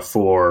extra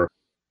for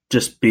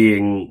just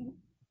being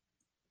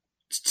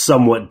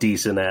somewhat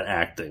decent at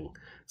acting.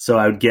 So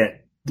I would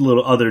get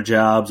little other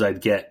jobs.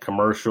 I'd get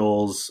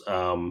commercials,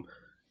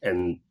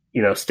 and,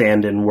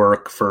 stand-in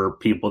work for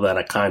people that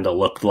I kind of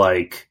looked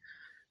like.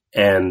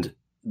 And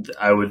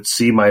I would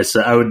see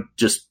myself, I would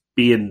just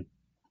be in,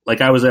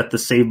 like I was at the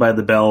Saved by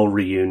the Bell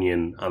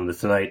reunion on the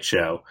Tonight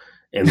Show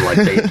in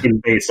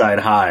in Bayside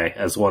High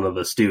as one of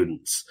the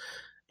students.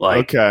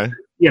 Like,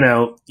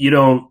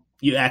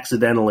 you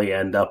accidentally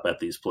end up at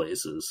these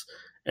places,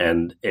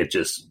 and it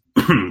just,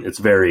 it's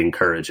very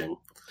encouraging.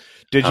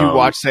 Did you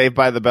watch Saved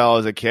by the Bell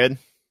as a kid?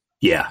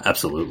 Yeah,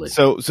 absolutely.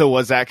 So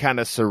was that kind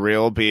of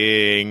surreal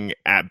being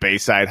at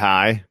Bayside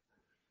High?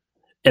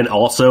 And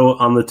also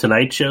on the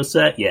Tonight Show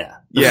set? Yeah.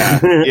 Yeah,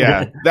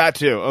 that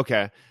too.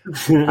 Okay.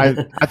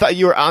 I thought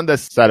you were on the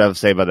set of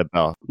Saved by the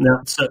Bell.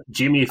 No, so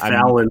Jimmy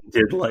Fallon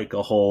did like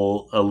a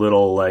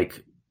little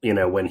like,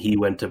 when he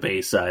went to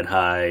Bayside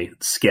High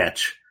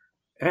sketch.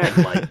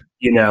 And like,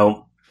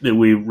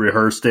 we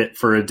rehearsed it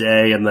for a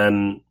day and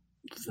then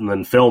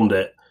filmed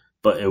it.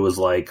 But it was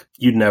like,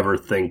 you'd never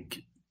think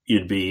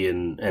you'd be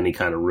in any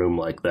kind of room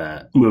like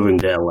that moving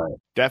to LA.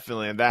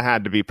 Definitely. And that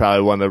had to be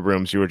probably one of the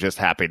rooms you were just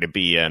happy to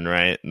be in,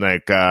 right?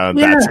 Like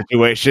that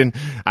situation.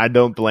 I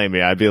don't blame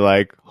you. I'd be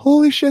like,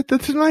 holy shit,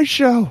 that's my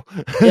show.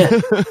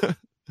 Yeah.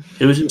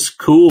 It was just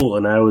cool.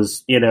 And I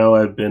was,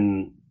 I've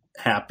been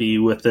happy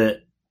with it,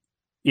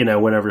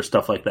 whenever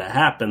stuff like that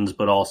happens,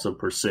 but also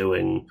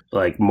pursuing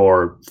like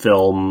more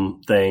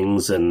film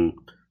things and,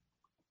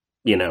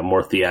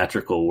 more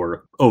theatrical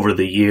work over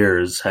the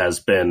years has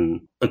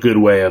been a good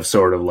way of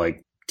sort of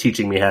like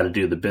teaching me how to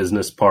do the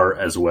business part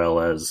as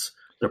well as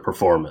the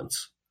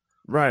performance.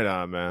 Right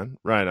on, man.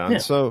 Right on. Yeah.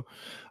 So,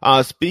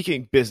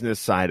 speaking business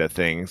side of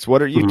things,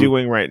 what are you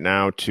doing right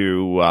now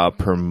to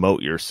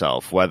promote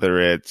yourself,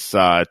 whether it's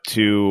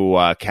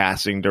to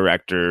casting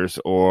directors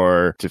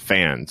or to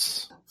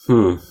fans?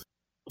 I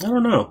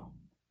don't know.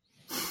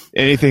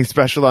 Anything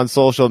special on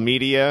social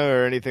media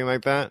or anything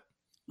like that?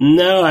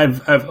 No,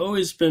 I've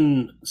always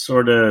been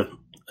sort of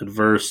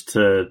adverse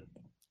to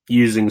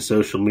using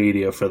social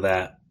media for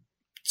that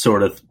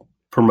sort of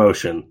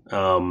promotion.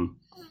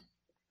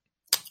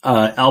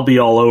 I'll be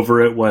all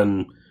over it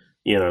when,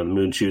 the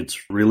Moonshoots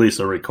release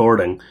a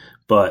recording,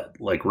 but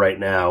like right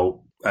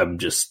now I'm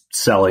just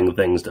selling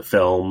things to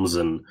films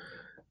and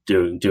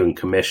doing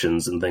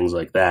commissions and things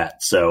like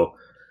that. So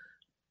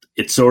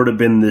it's sort of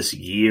been this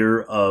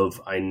year of,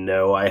 I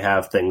know I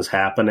have things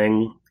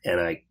happening and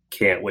I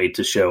can't wait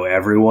to show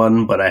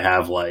everyone, but I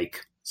have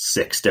like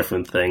 6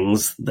 different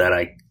things that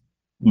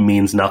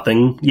means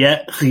nothing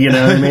yet. You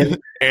know what I mean?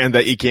 And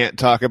that you can't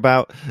talk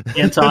about.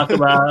 Can't talk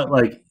about.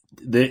 Like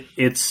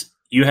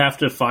you have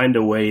to find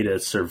a way to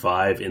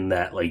survive in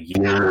that like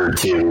year or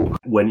two.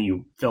 When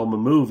you film a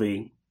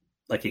movie,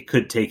 like it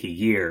could take a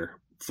year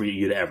for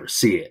you to ever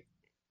see it.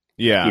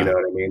 Yeah. You know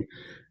what I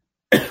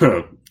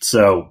mean?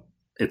 So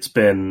it's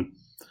been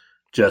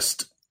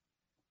just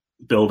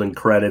building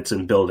credits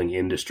and building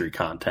industry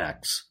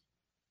contacts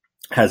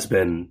has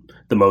been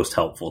the most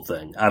helpful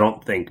thing. I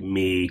don't think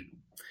me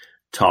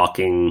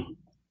talking,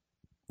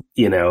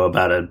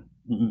 about a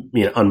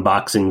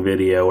unboxing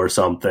video or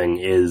something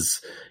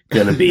is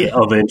going to be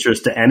of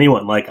interest to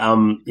anyone. Like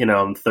I'm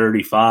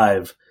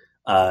 35.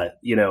 I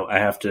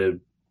have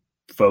to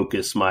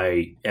focus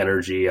my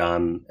energy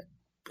on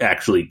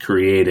actually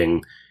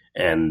creating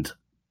and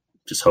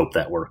just hope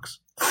that works.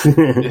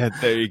 Yeah,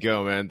 there you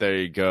go, man. There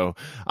you go.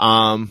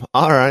 All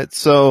right.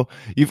 So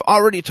you've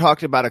already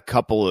talked about a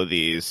couple of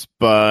these,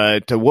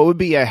 but what would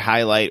be a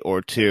highlight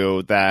or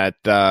two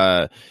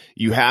that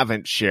you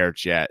haven't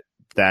shared yet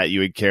that you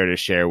would care to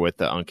share with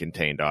the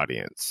Uncontained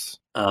audience?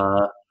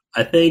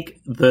 I think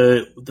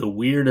the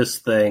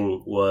weirdest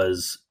thing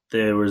was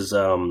there was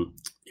you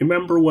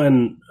remember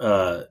when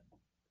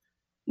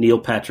Neil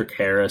Patrick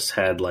Harris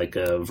had like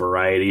a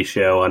variety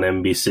show on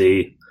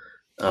NBC?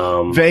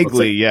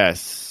 Vaguely,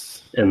 yes.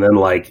 And then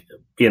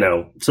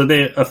so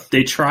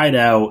they tried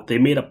out, they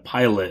made a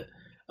pilot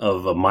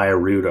of a Maya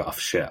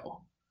Rudolph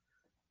show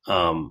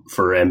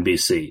for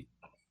NBC.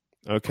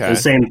 Okay. The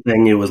same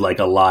thing. It was like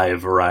a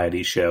live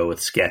variety show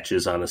with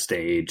sketches on a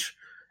stage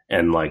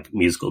and like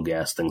musical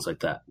guests, things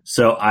like that.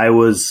 So I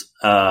was,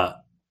 so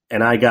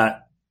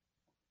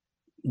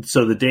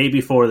the day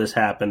before this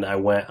happened, I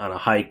went on a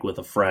hike with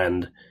a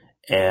friend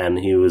and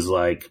he was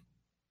like,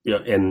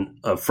 and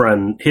a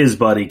friend, his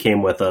buddy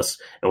came with us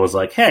and was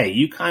like, hey,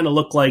 you kind of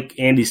look like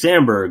Andy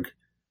Samberg.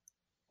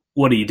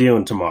 What are you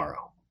doing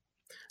tomorrow?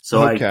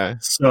 So okay. I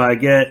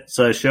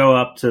show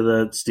up to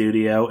the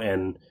studio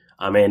and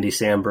I'm Andy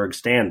Samberg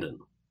stand-in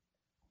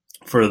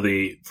for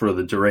the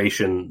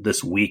duration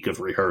this week of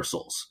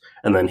rehearsals.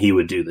 And then he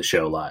would do the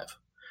show live.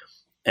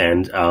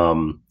 And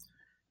the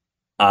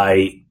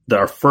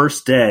our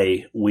first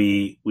day,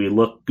 we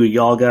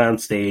all got on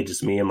stage.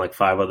 It's me and like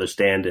 5 other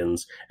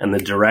stand-ins, and the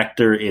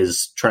director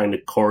is trying to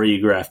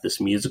choreograph this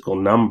musical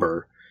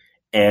number.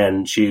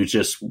 And she was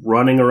just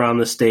running around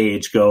the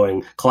stage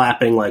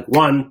clapping like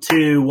 1,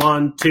 2,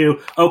 1, 2.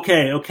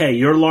 Okay,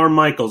 you're Lorne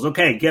Michaels.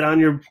 Okay, get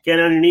on your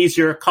knees.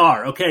 You're a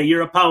car. Okay,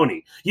 you're a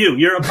pony.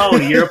 You're a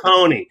pony. You're a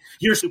pony.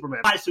 You're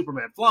Superman.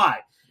 Fly.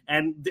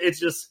 And it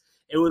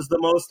was the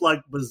most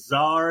like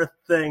bizarre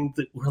thing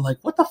that we're like,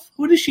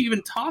 what is she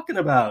even talking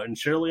about? And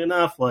surely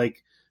enough,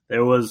 like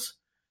there was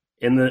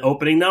in the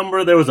opening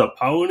number, there was a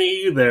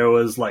pony. There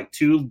was like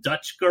 2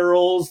 Dutch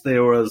girls.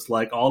 There was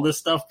like all this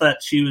stuff that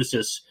she was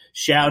just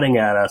shouting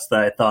at us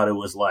that I thought it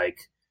was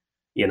like,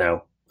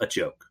 a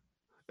joke.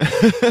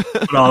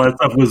 But all that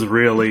stuff was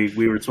really,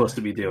 we were supposed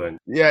to be doing.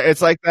 Yeah,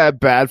 it's like that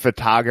bad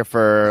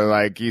photographer,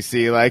 like you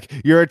see, like,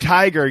 you're a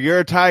tiger,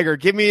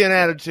 give me an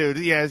attitude.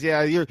 Yes,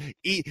 yeah, you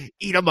eat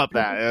them up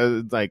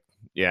that. Like,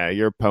 yeah,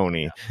 you're a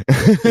pony.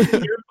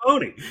 You're a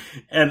pony.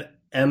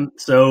 And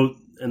so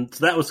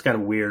that was kind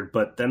of weird.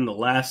 But then the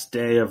last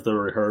day of the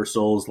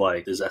rehearsals,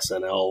 like there's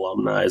SNL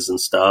alumni and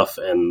stuff,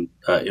 and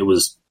it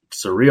was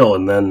surreal.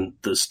 And then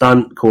the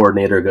stunt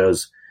coordinator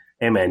goes,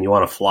 "Hey man, you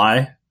want to fly?"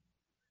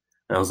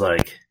 And I was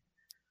like,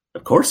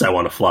 "Of course I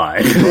want to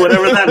fly."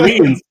 Whatever that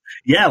means.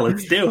 Yeah,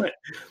 let's do it.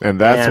 And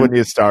that's when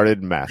you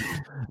started meth.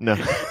 No.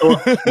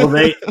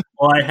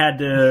 I had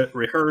to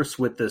rehearse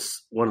with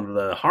one of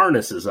the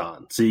harnesses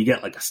on. So you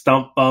get like a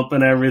stump bump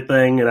and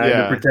everything, and I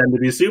had to pretend to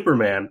be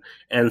Superman.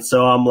 And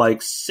so I'm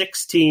like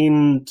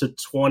 16 to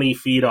 20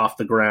 feet off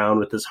the ground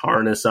with this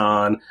harness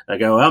on. I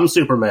go, "I'm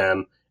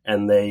Superman."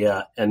 And they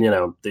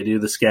do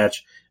the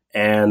sketch,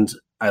 and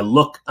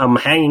I'm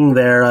hanging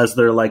there as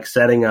they're like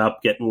setting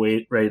up, getting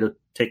ready to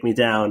take me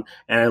down.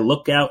 And I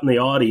look out in the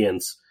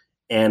audience,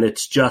 and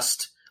it's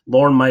just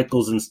Lorne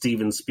Michaels and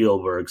Steven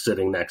Spielberg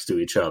sitting next to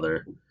each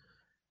other,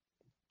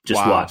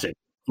 just watching.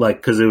 Like,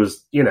 because it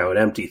was, an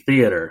empty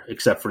theater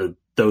except for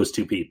those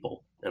 2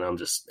 people. And I'm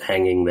just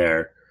hanging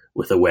there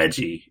with a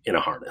wedgie in a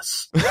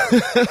harness.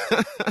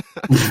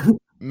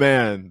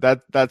 Man,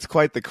 that's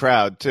quite the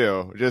crowd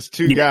too. Just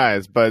 2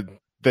 guys, but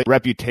the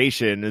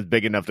reputation is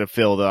big enough to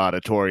fill the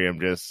auditorium.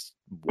 Just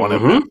one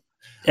of them.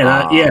 And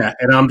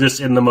and I'm just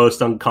in the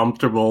most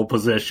uncomfortable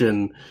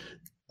position,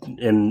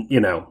 and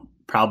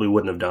probably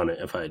wouldn't have done it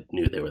if I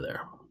knew they were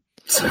there.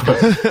 So.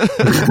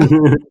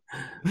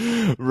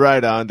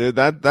 Right on, dude.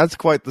 That's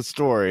quite the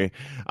story.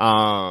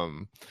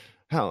 Hell,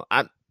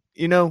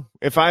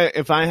 if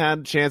I had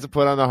a chance to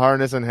put on the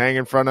harness and hang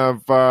in front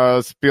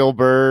of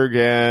Spielberg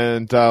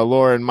and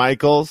Lorne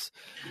Michaels,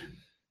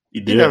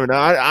 you never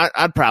know.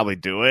 I'd probably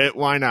do it.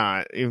 Why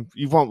not? You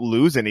won't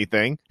lose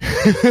anything.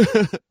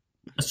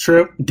 That's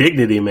true.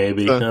 Dignity,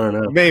 maybe. I don't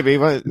know. Maybe,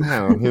 but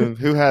no,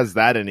 who has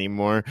that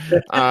anymore?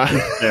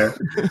 We're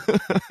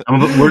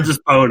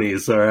just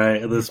ponies, all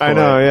right, at this point. I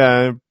know,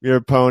 yeah. You're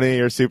a pony,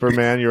 you're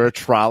Superman, you're a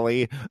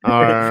trolley,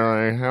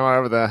 or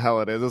however the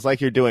hell it is. It's like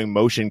you're doing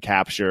motion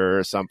capture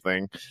or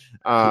something.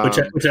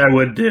 Which I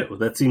would do.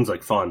 That seems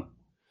like fun.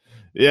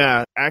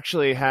 Yeah,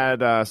 actually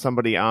had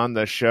somebody on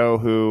the show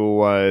who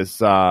was,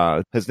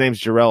 his name's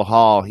Jarrell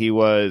Hall. He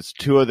was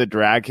 2 of the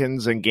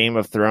dragons in Game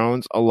of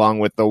Thrones along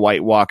with the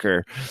White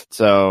Walker.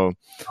 So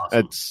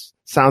awesome. It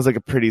sounds like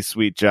a pretty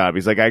sweet job.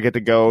 He's like, I get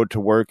to go to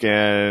work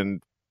and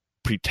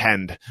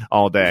pretend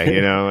all day,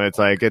 It's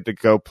like I get to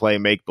go play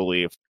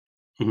make-believe.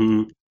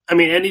 Mm-hmm. I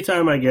mean,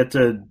 anytime I get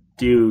to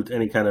do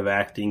any kind of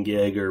acting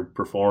gig or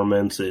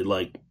performance, it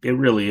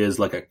really is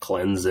like a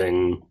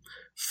cleansing,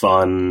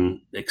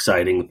 fun,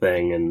 exciting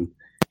thing. And,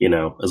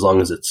 as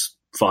long as it's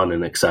fun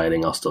and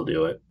exciting, I'll still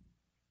do it.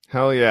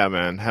 Hell yeah,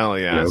 man. Hell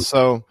yeah.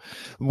 So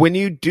when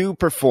you do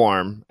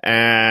perform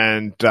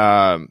and,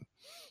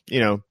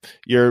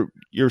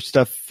 your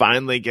stuff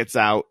finally gets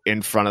out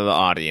in front of the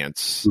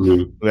audience,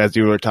 as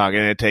you were talking,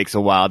 it takes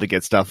a while to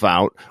get stuff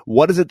out.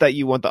 What is it that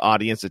you want the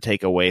audience to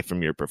take away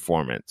from your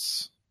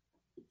performance?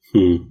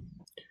 I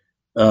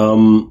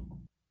don't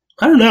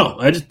know.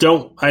 I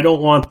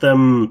don't want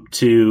them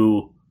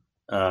to,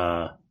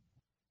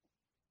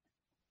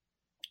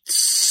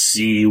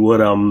 see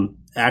what I'm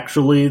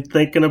actually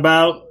thinking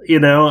about.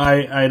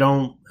 I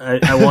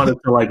want it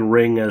to like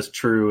ring as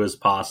true as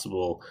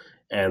possible.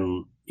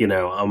 And,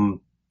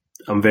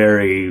 I'm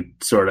very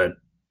sort of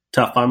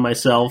tough on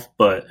myself,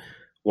 but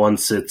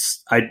once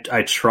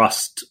I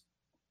trust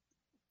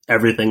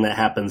everything that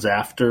happens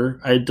after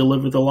I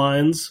deliver the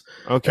lines.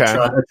 Okay.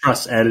 I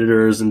trust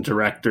editors and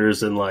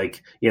directors, and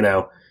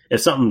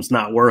if something's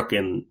not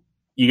working,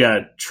 you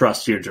gotta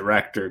trust your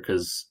director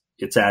because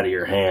it's out of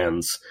your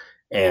hands.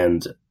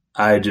 And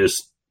I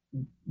just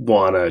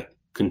want to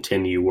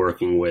continue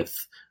working with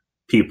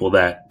people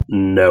that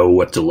know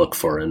what to look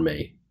for in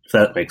me, if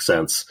that makes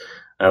sense.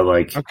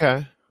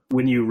 Okay.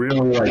 When you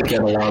really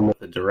get along with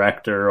the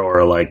director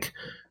or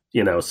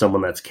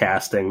someone that's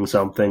casting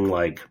something,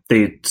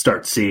 they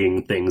start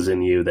seeing things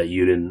in you that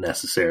you didn't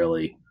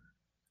necessarily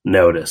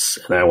notice.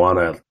 And I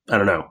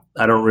don't know.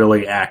 I don't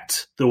really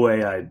act the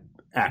way I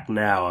act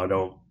now. I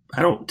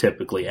don't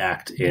typically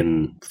act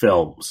in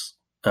films.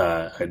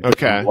 I'm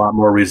Okay. a lot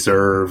more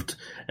reserved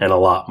and a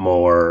lot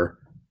more,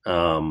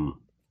 I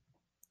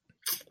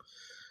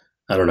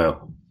don't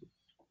know,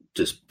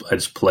 I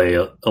just play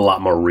a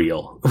lot more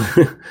real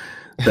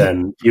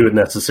than you would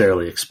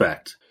necessarily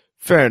expect.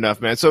 Fair enough,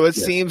 man. So it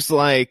Yeah. seems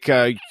like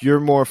you're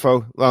more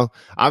well,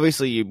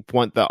 obviously you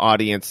want the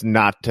audience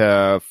not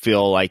to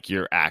feel like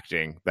you're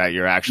acting, that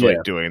you're actually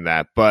doing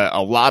that. But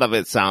a lot of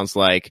it sounds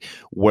like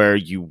where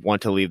you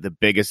want to leave the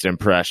biggest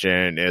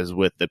impression is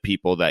with the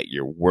people that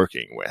you're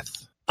working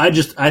with. I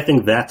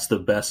think that's the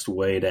best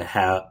way to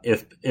have,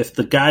 if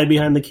the guy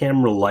behind the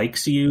camera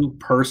likes you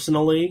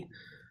personally,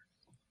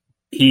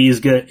 you're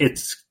going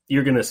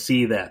to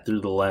see that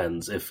through the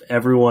lens. If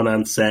everyone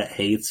on set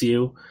hates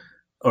you,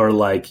 or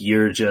like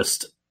you're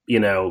just,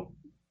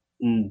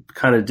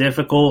 kind of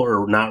difficult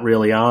or not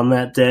really on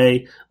that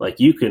day,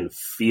 like you can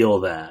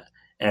feel that.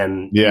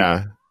 And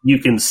you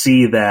can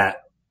see that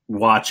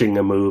watching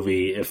a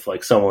movie if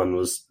like someone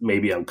was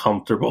maybe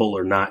uncomfortable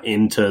or not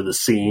into the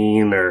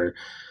scene, or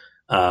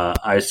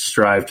I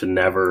strive to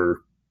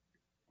never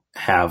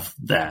have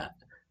that.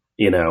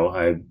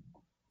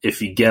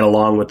 If you get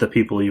along with the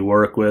people you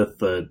work with,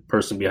 the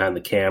person behind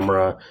the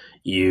camera,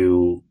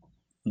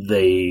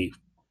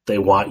 they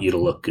want you to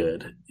look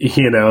good.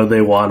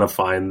 They want to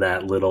find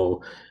that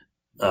little,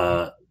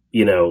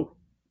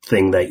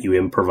 thing that you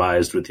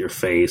improvised with your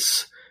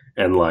face.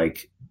 And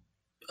like,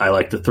 I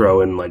like to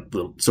throw in like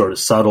the sort of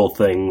subtle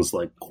things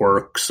like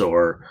quirks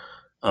or,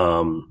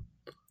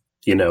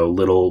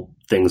 little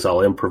things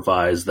I'll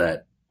improvise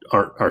that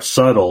are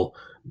subtle,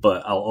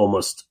 but I'll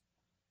almost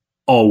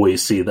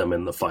always see them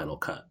in the final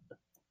cut.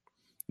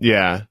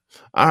 Yeah.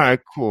 All right,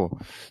 cool.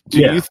 Do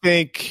you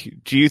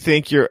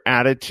think your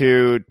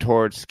attitude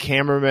towards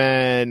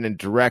cameramen and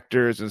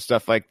directors and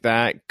stuff like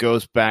that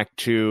goes back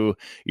to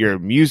your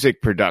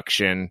music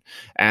production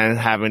and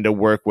having to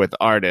work with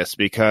artists?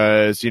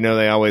 Because,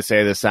 they always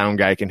say the sound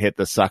guy can hit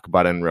the suck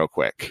button real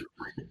quick.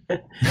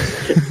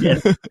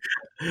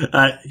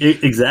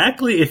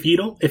 Exactly. If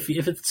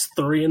it's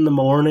 3 a.m.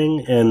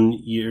 and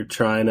you're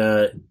trying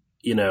to,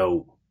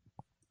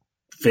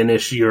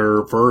 finish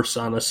your verse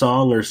on a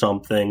song or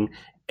something,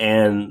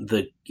 and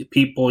the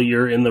people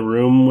you're in the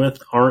room with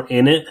aren't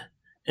in it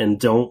and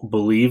don't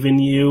believe in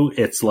you,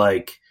 it's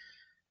like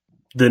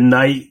the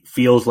night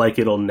feels like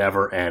it'll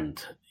never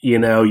end.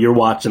 You're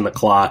watching the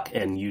clock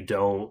and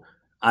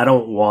I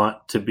don't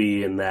want to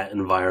be in that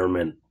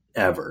environment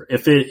ever.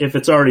 If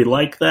it's already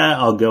like that,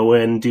 I'll go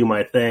in, do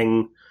my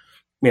thing.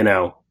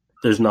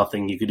 There's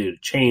nothing you could do to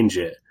change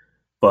it.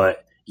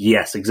 But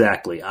yes,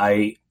 exactly.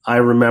 I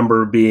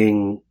remember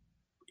being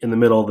in the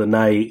middle of the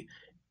night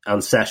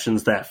on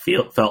sessions that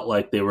felt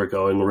like they were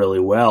going really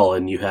well,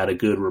 and you had a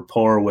good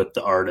rapport with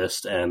the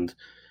artist and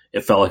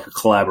it felt like a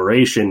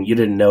collaboration. You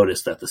didn't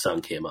notice that the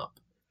sun came up.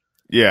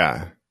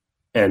 Yeah.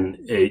 And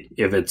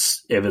if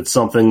it's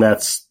something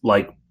that's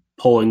like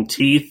pulling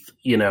teeth,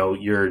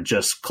 you're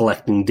just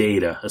collecting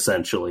data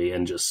essentially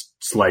and just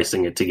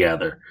slicing it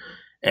together,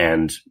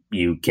 and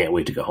you can't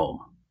wait to go home.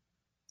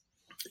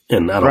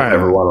 And I don't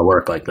ever want to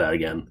work like that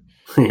again.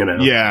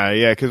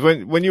 Yeah. Because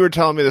when you were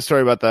telling me the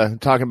story about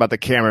talking about the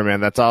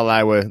cameraman, that's all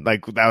I was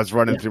like. That was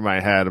running through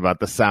my head about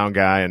the sound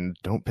guy, and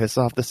don't piss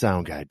off the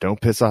sound guy. Don't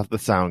piss off the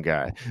sound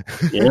guy.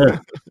 Yeah,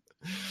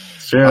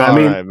 sure.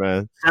 Right,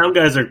 man. Sound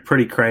guys are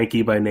pretty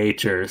cranky by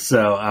nature,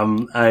 so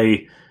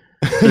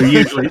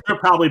they're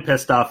probably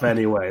pissed off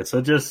anyway. So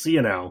just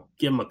give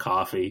them a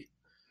coffee.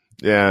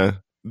 Yeah.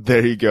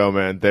 There you go,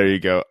 man. There you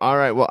go. All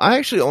right. Well, I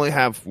actually only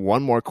have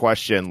one more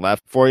question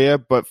left for you.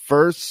 But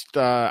first,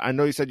 I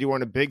know you said you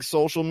weren't a big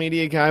social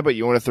media guy, but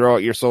you want to throw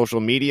out your social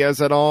medias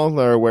at all,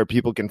 or where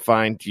people can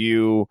find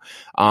you,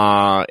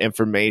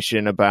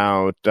 information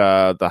about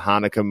the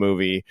Hanukkah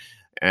movie,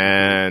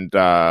 and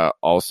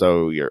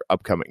also your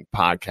upcoming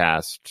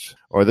podcast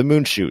or the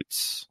Moon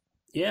Shoots.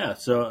 Yeah.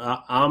 So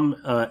I'm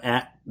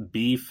at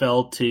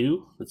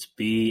BFEL2. It's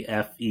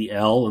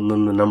BFEL and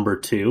then the number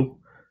 2.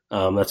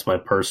 That's my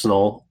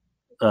personal,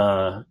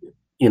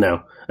 again,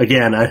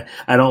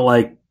 I don't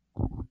like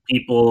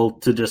people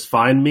to just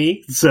find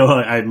me, so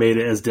I made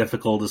it as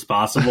difficult as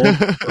possible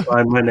to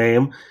find my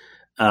name.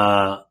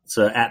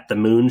 So at the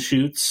Moon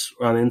Shoots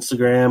on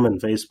Instagram and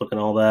Facebook and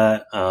all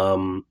that,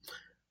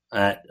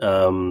 at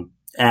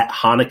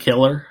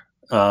Hanukkiller,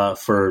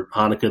 for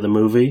Hanukkah the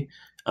movie.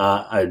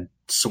 I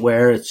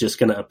swear it's just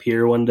going to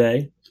appear one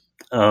day.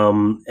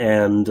 And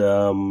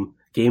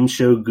Game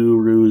Show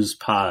Gurus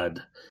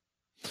Pod.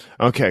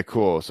 Okay,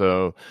 cool.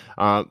 So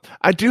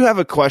I do have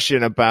a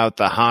question about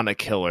the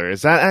Hanukkiller.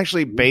 Is that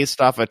actually based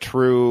off a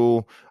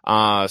true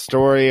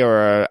story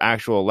or an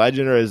actual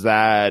legend, or is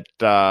that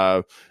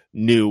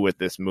new with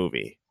this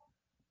movie?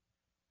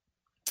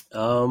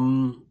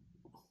 I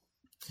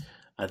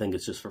think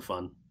it's just for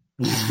fun.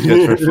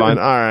 Just for fun.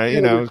 All right,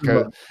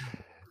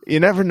 you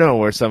never know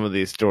where some of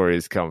these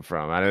stories come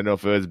from. I don't know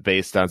if it was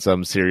based on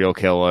some serial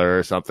killer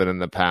or something in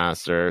the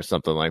past or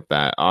something like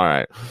that. All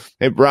right.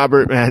 Hey,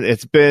 Robert, man,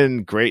 it's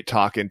been great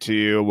talking to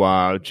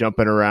you,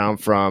 jumping around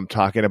from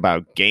talking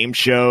about game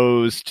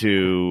shows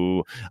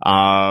to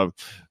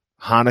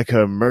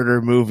Hanukkah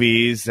murder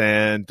movies,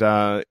 and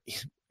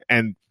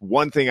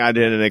one thing I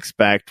didn't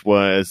expect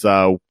was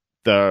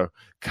the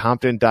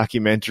Compton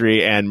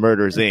documentary and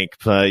Murders Inc.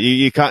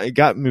 You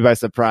got me by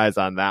surprise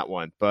on that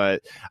one.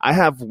 But I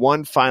have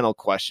one final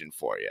question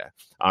for you.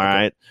 All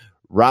right,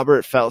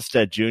 Robert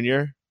Felstead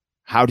Jr.,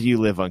 how do you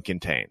live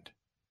uncontained?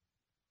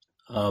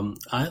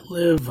 I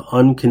live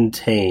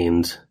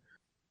uncontained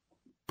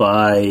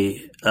by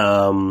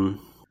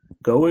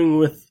going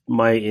with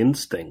my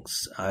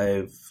instincts.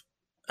 I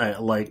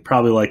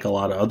probably like a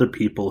lot of other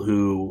people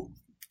who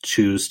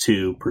choose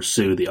to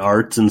pursue the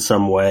arts in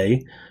some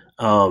way.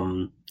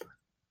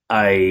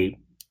 I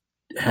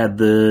had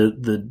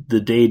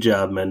the day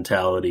job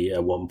mentality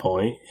at one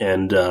point,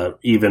 and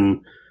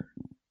even,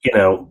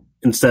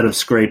 instead of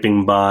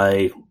scraping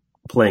by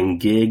playing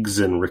gigs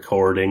and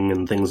recording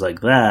and things like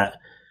that,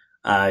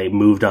 I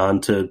moved on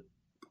to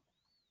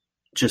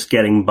just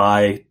getting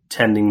by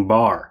tending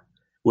bar,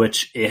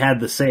 which it had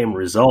the same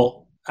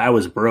result. I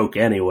was broke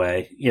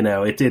anyway.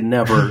 It did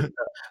never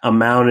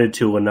amounted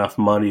to enough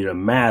money to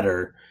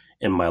matter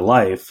in my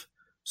life.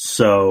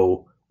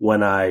 So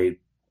when I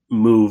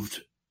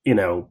moved,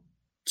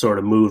 sort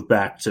of moved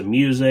back to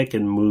music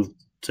and moved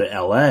to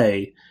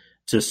LA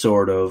to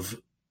sort of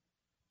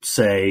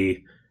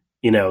say,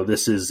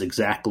 this is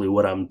exactly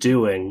what I'm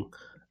doing.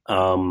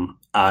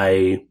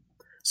 I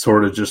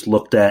sort of just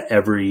looked at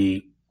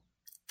everything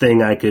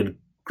I could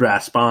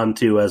grasp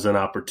onto as an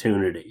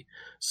opportunity.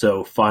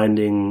 So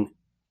finding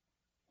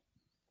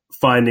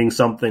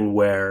something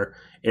where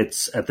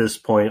it's at this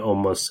point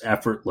almost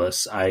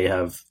effortless. I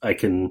have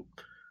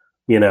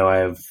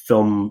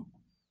film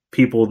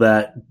people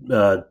that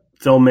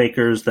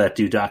filmmakers that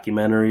do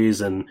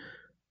documentaries, and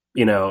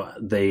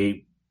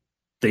they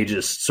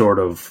just sort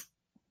of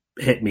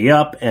hit me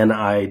up, and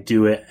I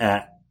do it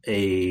at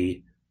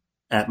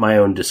my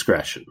own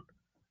discretion.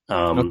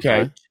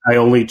 Okay. I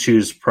only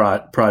choose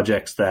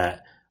projects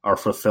that are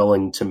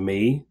fulfilling to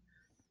me,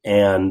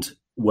 and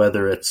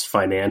whether it's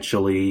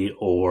financially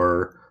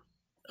or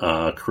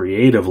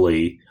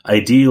creatively,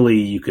 ideally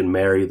you can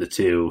marry the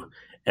two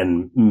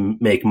and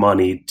make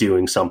money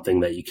doing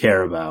something that you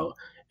care about.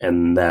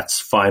 And that's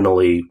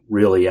finally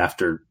really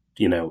after,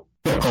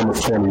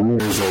 almost 20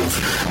 years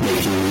of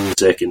making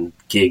music and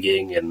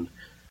gigging. And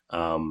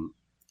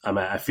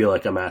I feel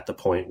like I'm at the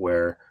point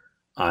where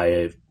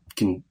I've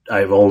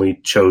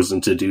only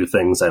chosen to do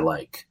things I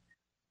like.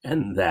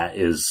 And that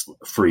is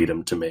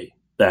freedom to me.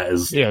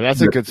 That's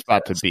a good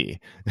spot to be.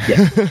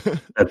 Yeah,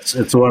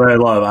 it's what I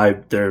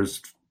love.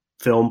 There's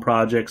film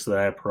projects that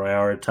I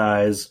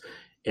prioritize.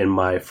 In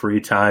my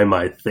free time,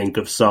 I think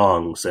of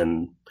songs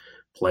and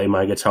play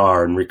my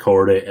guitar and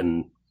record it,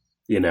 and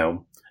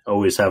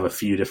always have a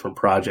few different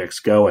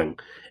projects going.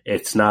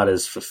 It's not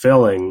as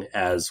fulfilling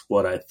as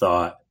what I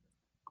thought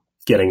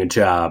getting a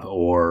job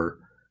or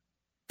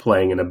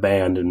playing in a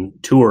band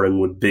and touring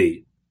would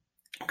be,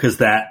 because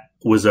that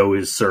was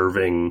always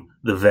serving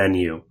the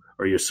venue,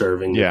 or you're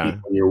serving the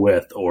people you're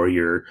with, or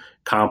you're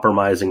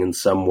compromising in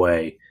some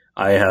way.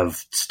 I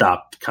have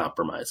stopped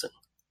compromising.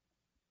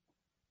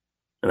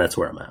 And that's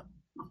where I'm at.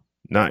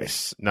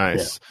 Nice. Yeah.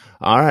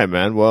 All right,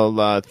 man.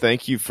 Well,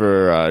 thank you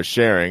for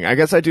sharing. I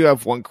guess I do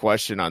have one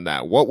question on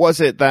that. What was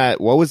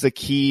the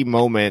key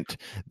moment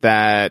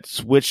that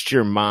switched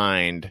your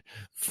mind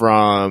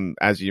from,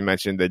 as you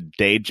mentioned, the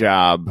day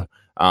job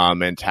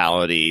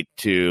mentality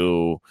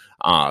to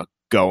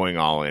going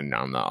all in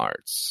on the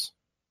arts?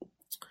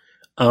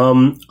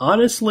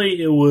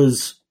 Honestly, it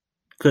was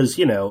because,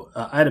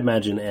 I'd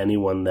imagine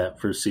anyone that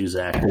pursues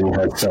acting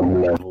has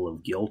some level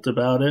of guilt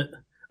about it.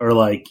 Or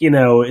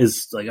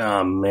is like,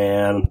 oh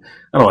man,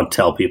 I don't want to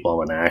tell people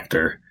I'm an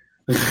actor.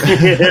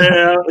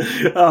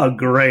 Oh,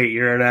 great,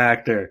 you're an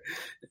actor.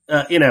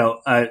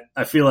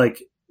 I feel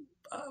like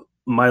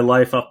my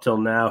life up till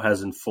now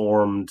has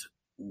informed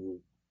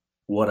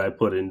what I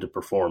put into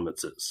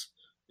performances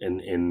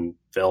in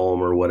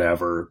film or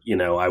whatever.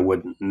 I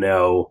wouldn't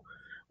know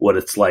what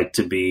it's like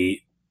to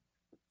be,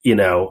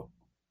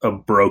 a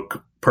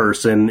broke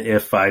person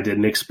if I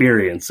didn't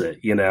experience it,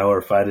 or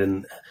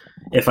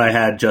if I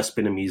had just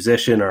been a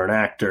musician or an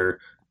actor,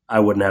 I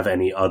wouldn't have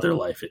any other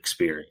life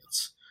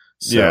experience.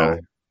 So,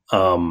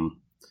 what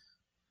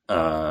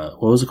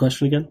was the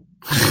question again?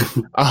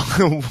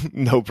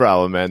 No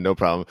problem, man. No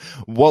problem.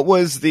 What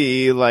was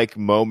the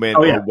moment,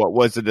 or what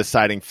was the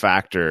deciding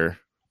factor?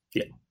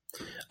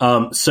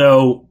 Yeah.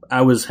 So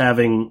I was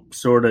having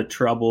sort of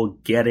trouble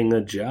getting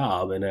a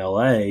job in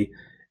LA,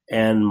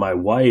 and my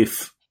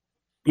wife,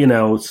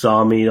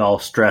 saw me all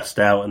stressed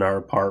out in our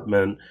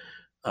apartment.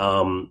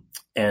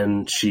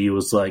 And she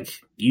was like,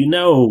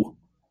 you're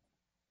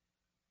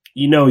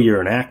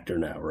an actor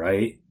now,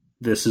 right?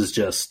 This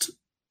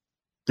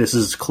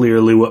is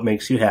clearly what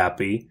makes you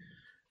happy.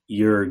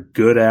 You're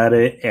good at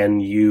it,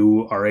 and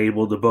you are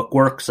able to book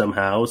work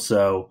somehow.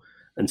 So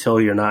until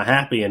you're not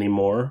happy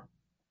anymore,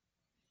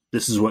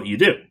 this is what you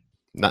do.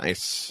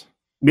 Nice.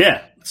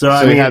 Yeah.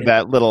 So you had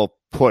that little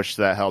push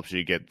that helps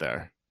you get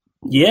there.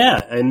 Yeah.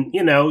 And,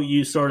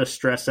 you sort of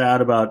stress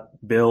out about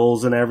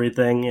bills and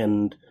everything.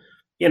 And,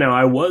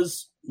 I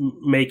was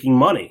making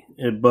money,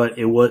 but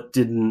there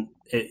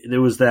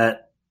was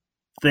that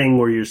thing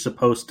where you're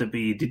supposed to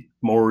be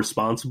more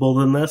responsible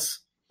than this,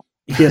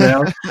 in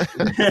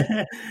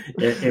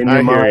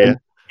your mind.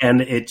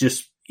 And it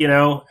just,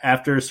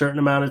 after a certain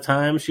amount of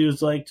time, she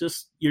was like,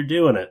 just, you're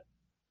doing it.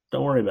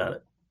 Don't worry about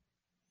it.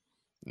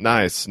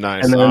 Nice. And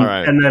then, all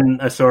right. And then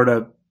I sort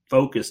of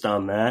focused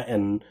on that,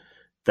 and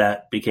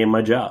that became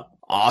my job.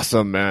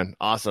 Awesome, man.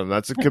 Awesome.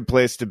 That's a good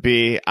place to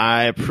be.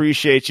 I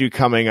appreciate you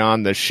coming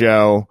on the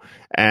show.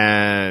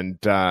 And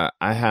I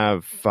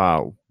have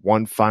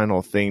one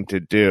final thing to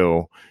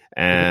do,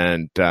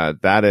 and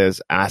that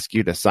is ask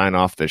you to sign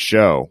off the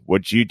show.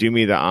 Would you do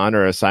me the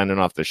honor of signing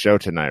off the show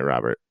tonight,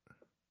 Robert?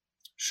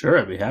 Sure,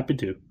 I'd be happy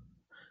to.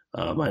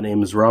 My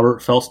name is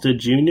Robert Felstead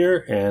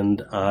Jr.,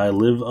 and I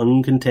live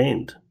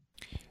uncontained.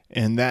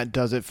 And that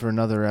does it for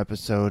another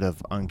episode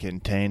of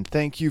Uncontained.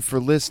 Thank you for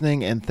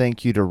listening, and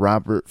thank you to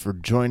Robert for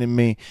joining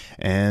me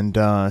and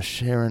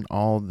sharing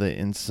all the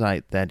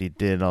insight that he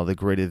did, all the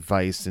great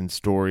advice and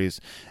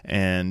stories.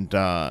 And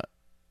Hanukkah,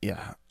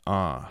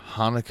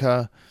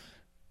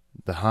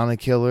 the Hana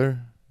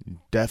Killer,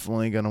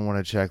 definitely going to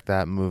want to check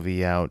that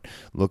movie out.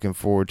 Looking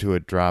forward to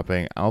it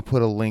dropping. I'll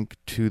put a link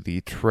to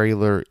the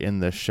trailer in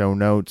the show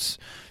notes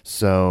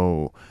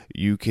so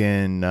you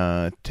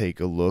can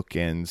take a look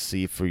and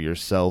see for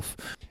yourself.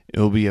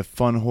 It'll be a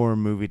fun horror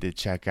movie to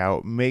check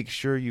out. Make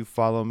sure you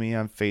follow me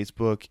on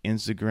Facebook,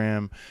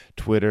 Instagram,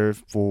 Twitter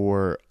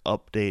for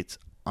updates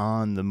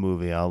on the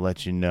movie. I'll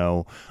let you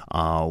know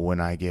when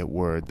I get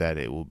word that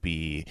it will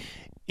be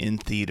in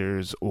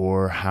theaters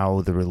or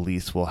how the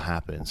release will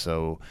happen.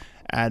 So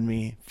add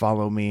me,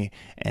 follow me,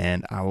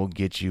 and I will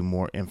get you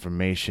more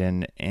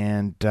information.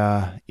 And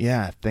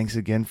thanks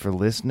again for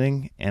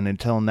listening. And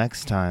until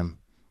next time,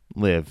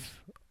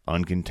 live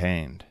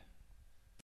uncontained.